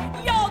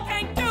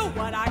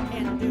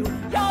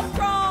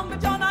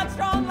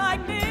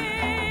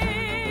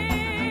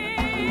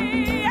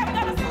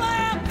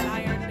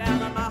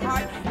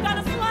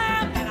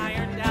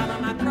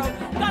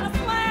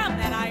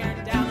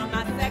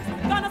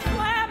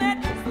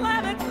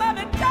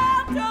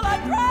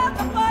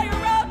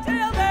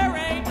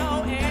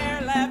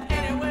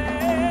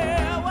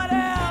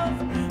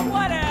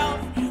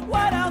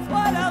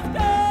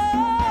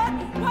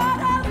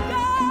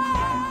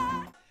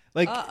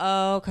 Like,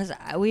 because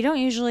we don't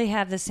usually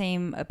have the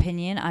same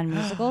opinion on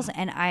musicals,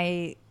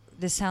 and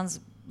this sounds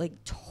like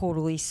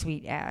totally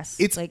sweet ass.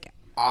 It's like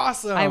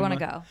awesome. I want to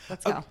go.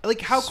 Let's go. Like,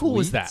 how cool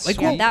was that?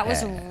 Like, yeah, that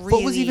was really.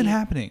 What was even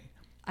happening?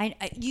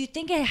 You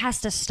think it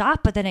has to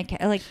stop, but then it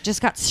like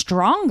just got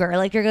stronger.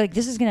 Like you're like,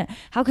 this is gonna.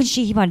 How can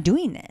she keep on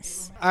doing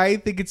this? I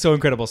think it's so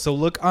incredible. So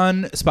look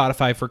on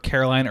Spotify for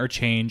Caroline or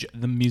Change.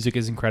 The music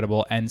is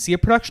incredible, and see a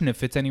production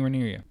if it's anywhere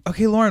near you.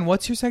 Okay, Lauren,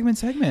 what's your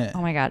segment?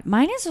 Oh my god,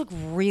 mine is like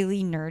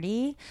really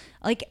nerdy.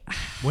 Like,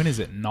 when is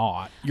it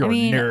not? You're a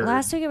nerd.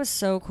 Last week it was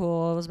so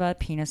cool. It was about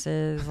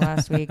penises.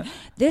 Last week,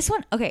 this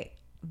one, okay,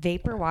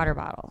 vapor water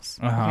bottles.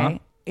 Okay.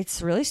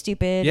 It's really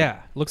stupid.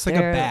 Yeah, looks like a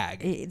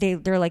bag.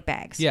 They're like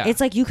bags. Yeah. It's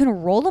like you can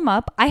roll them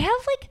up. I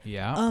have like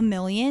a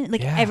million,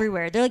 like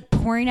everywhere. They're like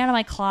pouring out of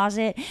my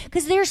closet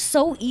because they're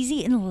so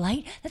easy and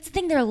light. That's the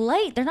thing. They're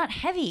light. They're not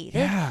heavy.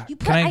 Can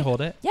I hold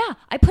it? Yeah,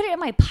 I put it in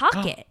my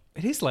pocket.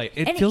 It is light.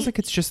 It feels like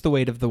it's just the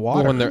weight of the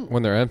water. Well,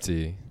 when they're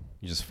empty,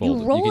 you just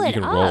fold it. You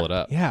can roll it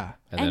up. Yeah.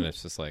 And then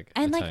it's just like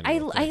and like I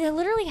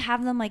literally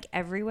have them like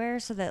everywhere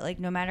so that like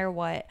no matter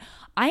what,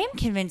 I am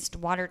convinced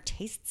water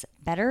tastes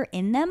better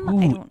in them. Ooh,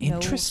 I don't know.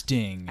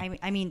 Interesting.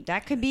 I mean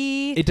that could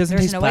be. It doesn't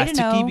taste no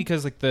plasticky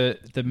because like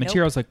the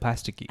material's like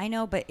plasticky. I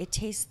know, but it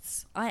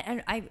tastes.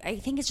 I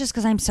think it's just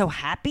because I'm so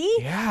happy.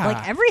 Yeah.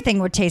 Like everything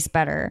would taste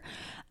better.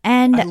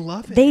 And I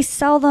love it. They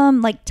sell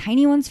them like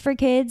tiny ones for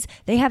kids.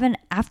 They have an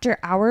after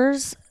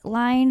hours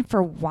line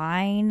for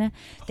wine.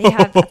 They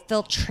have a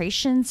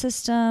filtration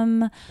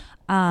system.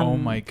 Oh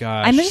my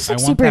gosh. I'm just like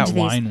I super want that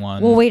into wine these.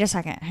 one. Well, wait a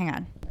second. Hang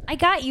on. I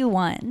got you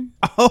one.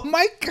 Oh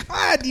my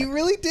god, you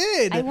really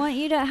did. I want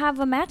you to have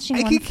a matching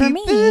I one could for keep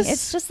me. this.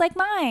 It's just like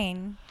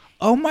mine.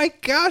 Oh my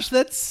gosh,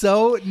 that's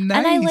so nice.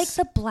 And I like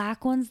the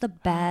black ones the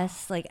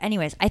best. Like,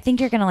 anyways, I think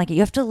you're going to like it.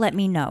 You have to let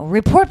me know.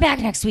 Report back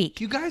next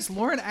week. You guys,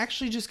 Lauren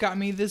actually just got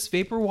me this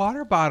vapor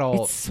water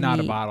bottle. It's not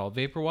a sweet. bottle,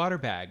 vapor water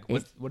bag.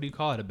 What do you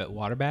call it? A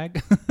water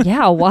bag?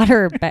 Yeah, a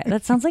water bag.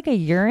 That sounds like a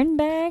urine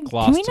bag.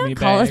 Can we Colostomy not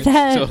call bag. it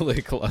that?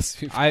 Totally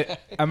colostomy.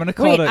 I'm gonna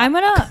call Wait, it a I'm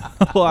going to.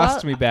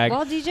 colostomy bag.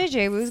 While DJ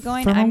J Woo's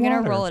going, From I'm a going to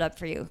water. roll it up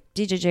for you.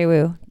 DJ J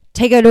Woo,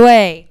 take it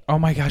away. Oh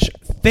my gosh.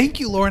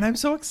 Thank you, Lauren. I'm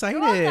so excited.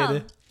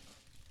 welcome.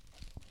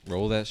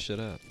 Roll that shit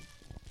up.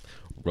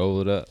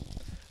 Roll it up.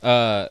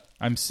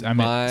 I'm so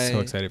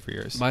excited for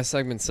yours. My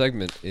segment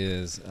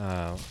is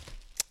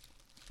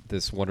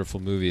this wonderful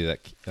movie that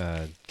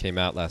came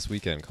out last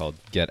weekend called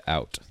Get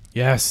Out.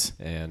 Yes.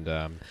 And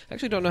I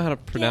actually don't know how to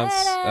pronounce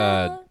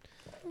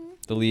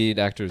the lead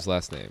actor's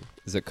last name.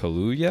 Is it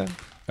Kaluuya?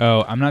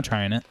 Oh, I'm not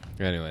trying it.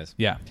 Anyways.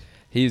 Yeah.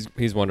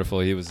 He's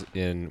wonderful. He was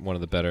in one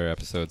of the better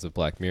episodes of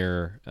Black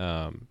Mirror.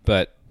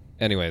 But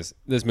anyways,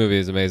 this movie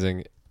is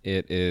amazing.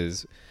 It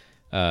is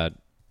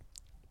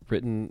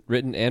written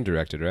and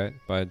directed, right,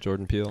 by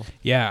Jordan Peele.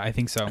 Yeah, I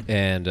think so.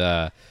 And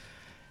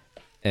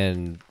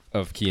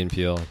of Key and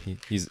Peele,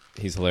 he's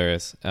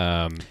hilarious.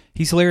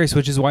 He's hilarious,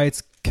 which is why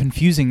it's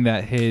confusing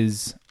that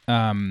his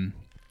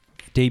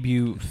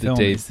debut film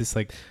is this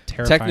like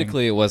terrifying.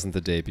 Technically, it wasn't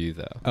the debut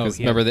though. Oh, yeah.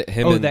 Remember that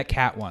him? and that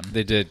cat one.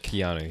 They did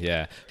Keanu.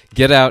 Yeah.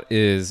 Get Out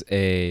is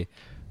a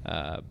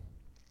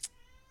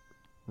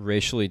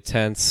racially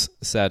tense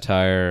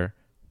satire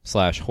 /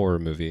 horror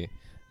movie.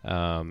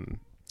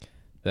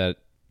 That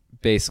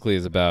basically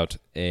is about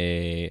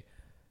a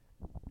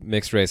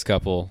mixed race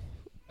couple.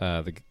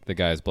 The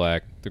guy's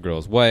black, the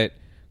girl's white,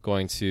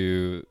 going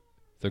to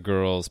the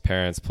girl's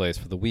parents' place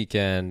for the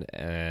weekend,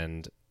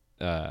 and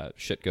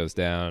shit goes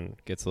down,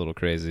 gets a little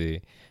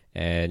crazy,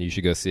 and you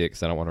should go see it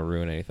because I don't want to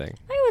ruin anything.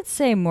 I would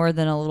say more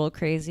than a little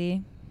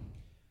crazy.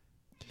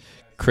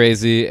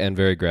 Crazy and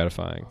very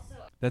gratifying.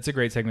 That's a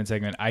great segment.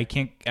 I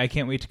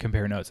can't wait to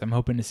compare notes. I'm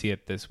hoping to see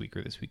it this week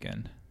or this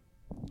weekend.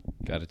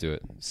 Got to do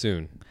it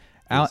soon.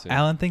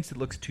 Alan thinks it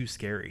looks too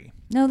scary.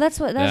 No, that's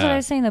what I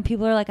was saying though.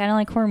 People are like, I don't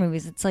like horror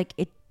movies. It's like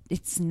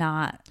it's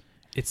not.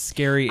 It's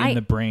scary in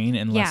the brain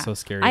and less so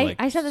scary like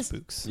I said this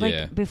spooks.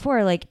 like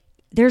before. Like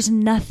there's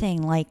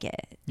nothing like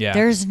it. Yeah.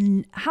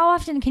 How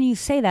often can you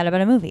say that about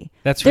a movie?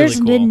 That's really There's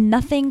cool. been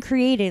nothing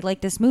created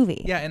like this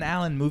movie. Yeah, an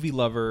Alan movie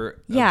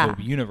lover of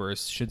the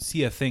universe should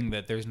see a thing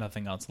that there's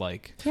nothing else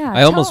like. Yeah.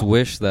 I almost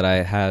wish that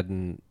I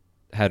hadn't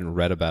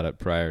read about it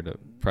prior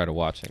to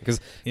watching because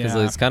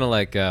it's kind of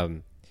like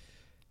and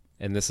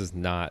this is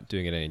not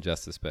doing it any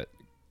justice, but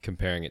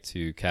comparing it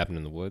to Cabin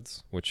in the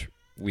Woods, which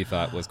we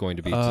thought was going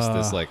to be just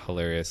this like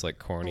hilarious, like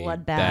corny,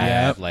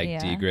 bad,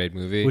 D-grade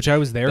movie, which I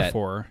was there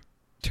for.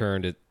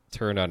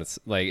 Turned on its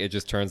like it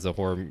just turns the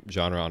horror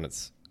genre on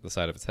the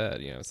side of its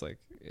head. You know, it's like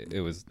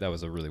that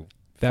was a really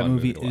that fun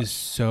movie to watch. is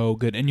so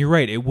good, and you're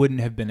right. It wouldn't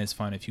have been as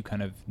fun if you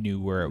kind of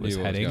knew where it was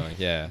heading.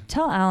 Yeah.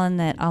 Tell Alan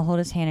that I'll hold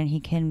his hand and he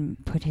can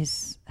put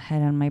his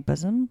head on my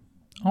bosom.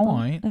 All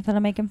right. If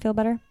that'll make him feel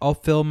better. I'll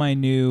fill my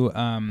new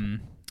bag,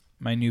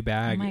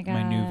 my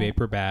my new God.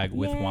 vapor bag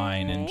with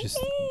wine, and just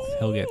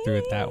he'll get through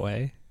it that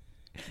way.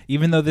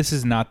 Even though this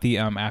is not the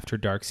After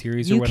Dark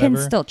series or whatever. You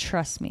can still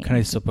trust me. Can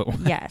I still put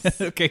one? Yes.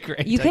 Okay,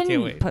 great. You I can't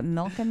can wait. put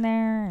milk in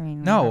there. I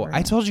mean, no, whatever.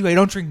 I told you I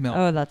don't drink milk.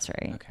 Oh, that's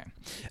right. Okay.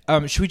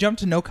 Should we jump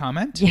to no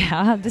comment?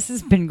 Yeah, this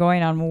has been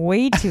going on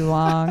way too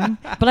long,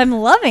 but I'm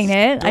loving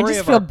it. I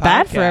just feel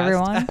bad for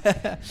everyone.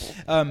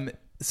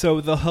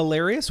 So the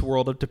Hilarious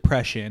World of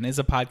Depression is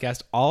a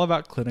podcast all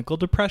about clinical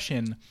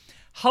depression.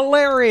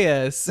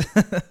 Hilarious.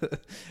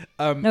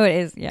 No, it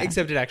is. Yeah.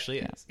 Except it actually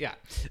is. Yeah.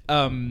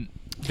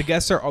 The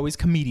guests are always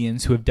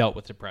comedians who have dealt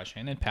with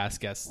depression, and past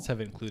guests have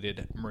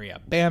included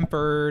Maria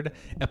Bamford,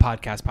 a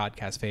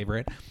podcast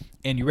favorite,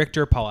 Andy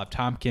Richter, Paul F.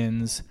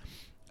 Tompkins.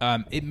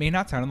 It may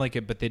not sound like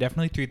it, but they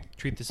definitely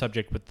treat the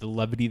subject with the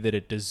levity that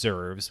it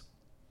deserves.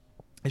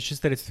 It's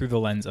just that it's through the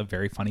lens of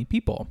very funny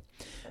people.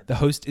 The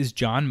host is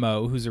John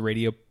Moe, who's a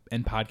radio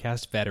and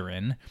podcast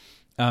veteran.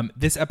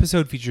 This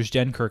episode features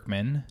Jen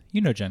Kirkman.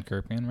 You know Jen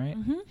Kirkman, right?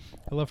 Mm-hmm.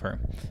 I love her.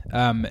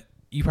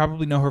 You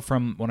probably know her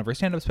from one of her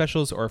stand-up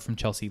specials or from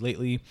Chelsea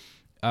Lately.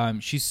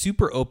 She's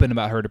super open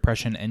about her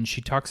depression, and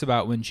she talks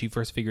about when she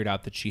first figured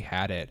out that she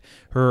had it.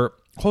 Her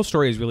whole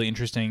story is really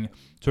interesting,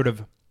 sort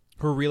of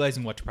her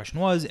realizing what depression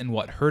was and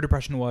what her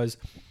depression was.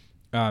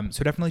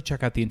 So definitely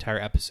check out the entire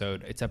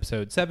episode. It's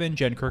episode 7,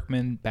 Jen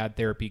Kirkman, Bad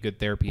Therapy, Good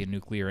Therapy, and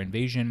Nuclear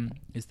Invasion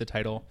is the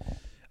title.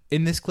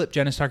 In this clip,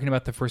 Jen is talking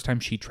about the first time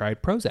she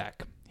tried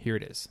Prozac. Here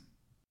it is.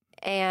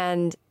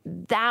 And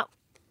that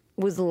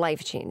was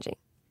life-changing.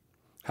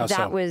 How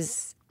so?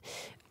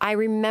 I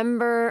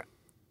remember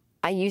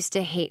I used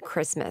to hate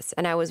Christmas,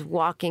 and I was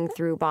walking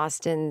through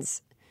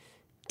Boston's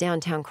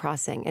downtown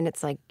crossing, and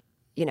it's like,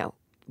 you know,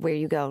 where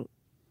you go,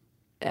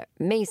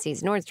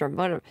 Macy's, Nordstrom,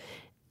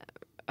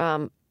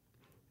 whatever,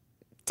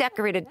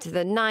 decorated to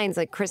the nines,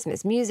 like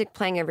Christmas, music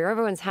playing everywhere,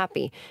 everyone's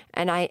happy.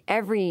 And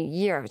every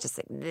year I was just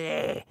like,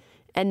 bleh.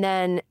 And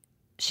then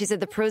she said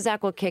the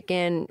Prozac will kick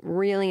in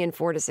really in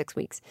 4 to 6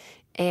 weeks.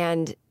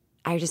 And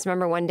I just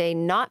remember one day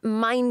not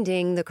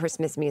minding the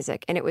Christmas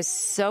music. And it was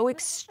so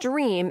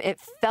extreme, it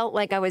felt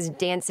like I was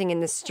dancing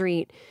in the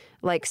street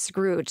like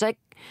Scrooge. Like,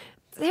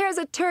 here's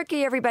a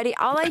turkey, everybody.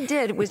 All I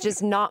did was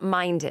just not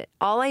mind it.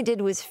 All I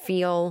did was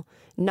feel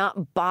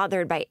not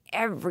bothered by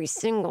every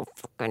single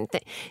fucking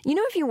thing. You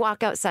know, if you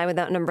walk outside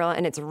without an umbrella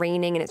and it's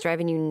raining and it's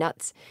driving you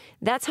nuts,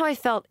 that's how I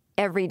felt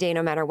every day,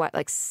 no matter what.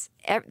 Like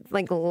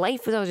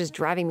life was always just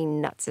driving me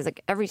nuts. It's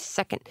like every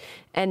second.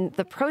 And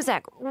the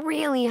Prozac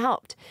really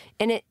helped.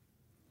 And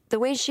the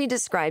way she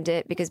described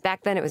it, because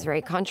back then it was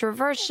very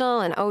controversial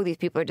and, oh, these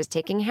people are just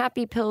taking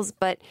happy pills,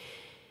 but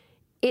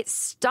it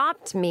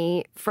stopped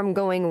me from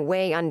going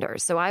way under.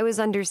 So I was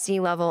under sea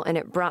level and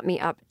it brought me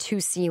up to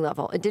sea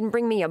level. It didn't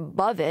bring me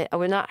above it. I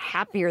was not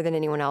happier than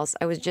anyone else.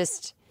 I was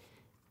just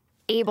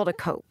able to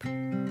cope.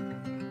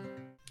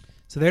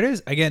 So there it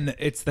is. Again,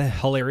 it's the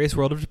Hilarious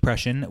World of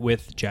Depression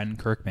with Jen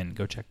Kirkman.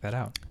 Go check that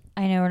out.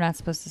 I know we're not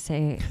supposed to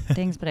say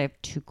things, but I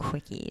have 2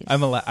 quickies.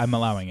 I'm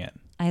allowing it.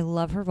 I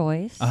love her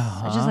voice.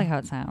 I just like how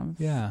it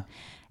sounds. Yeah.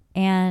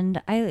 And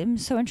I am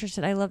so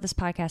interested. I love this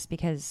podcast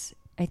because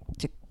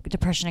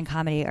depression and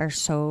comedy are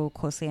so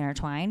closely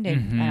intertwined,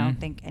 and I don't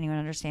think anyone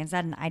understands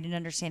that. And I didn't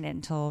understand it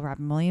until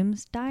Robin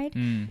Williams died.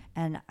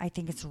 And I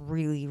think it's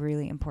really,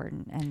 really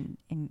important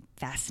and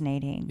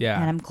fascinating. Yeah.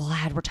 And I'm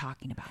glad we're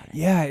talking about it.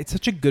 Yeah, it's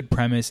such a good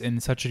premise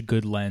and such a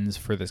good lens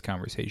for this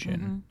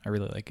conversation. I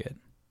really like it.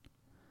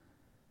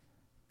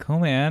 Cool,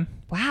 man.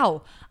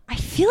 Wow. I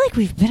feel like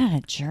we've been on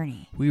a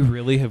journey. We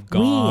really have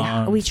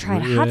gone. We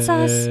tried hot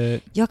sauce.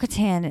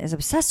 Yucatan is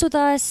obsessed with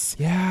us.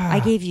 Yeah.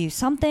 I gave you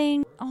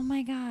something. Oh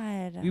my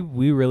God.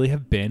 We really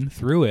have been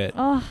through it.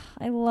 Oh,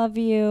 I love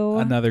you.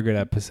 Another good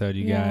episode,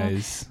 you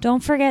guys.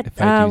 Don't forget.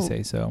 If I do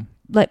say so.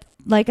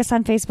 Like us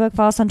on Facebook,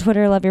 follow us on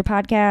Twitter, love your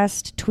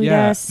podcast, tweet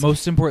us.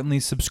 Most importantly,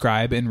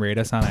 subscribe and rate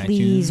us on iTunes.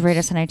 Please rate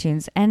us on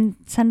iTunes and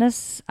send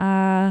us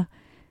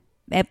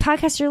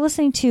podcasts you're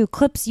listening to,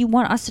 clips you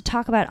want us to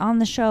talk about on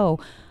the show,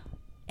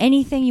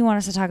 anything you want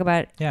us to talk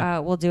about,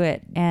 we'll do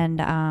it.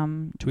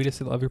 And tweet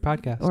us at Love Your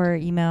Podcast or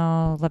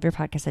email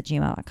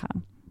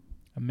loveyourpodcast@gmail.com.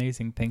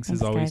 Amazing. Thanks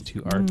as always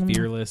to our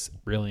fearless,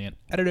 brilliant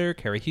editor,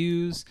 Kara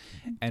Hughes,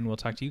 and we'll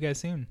talk to you guys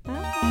soon.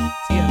 Bye.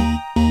 See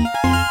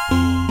ya.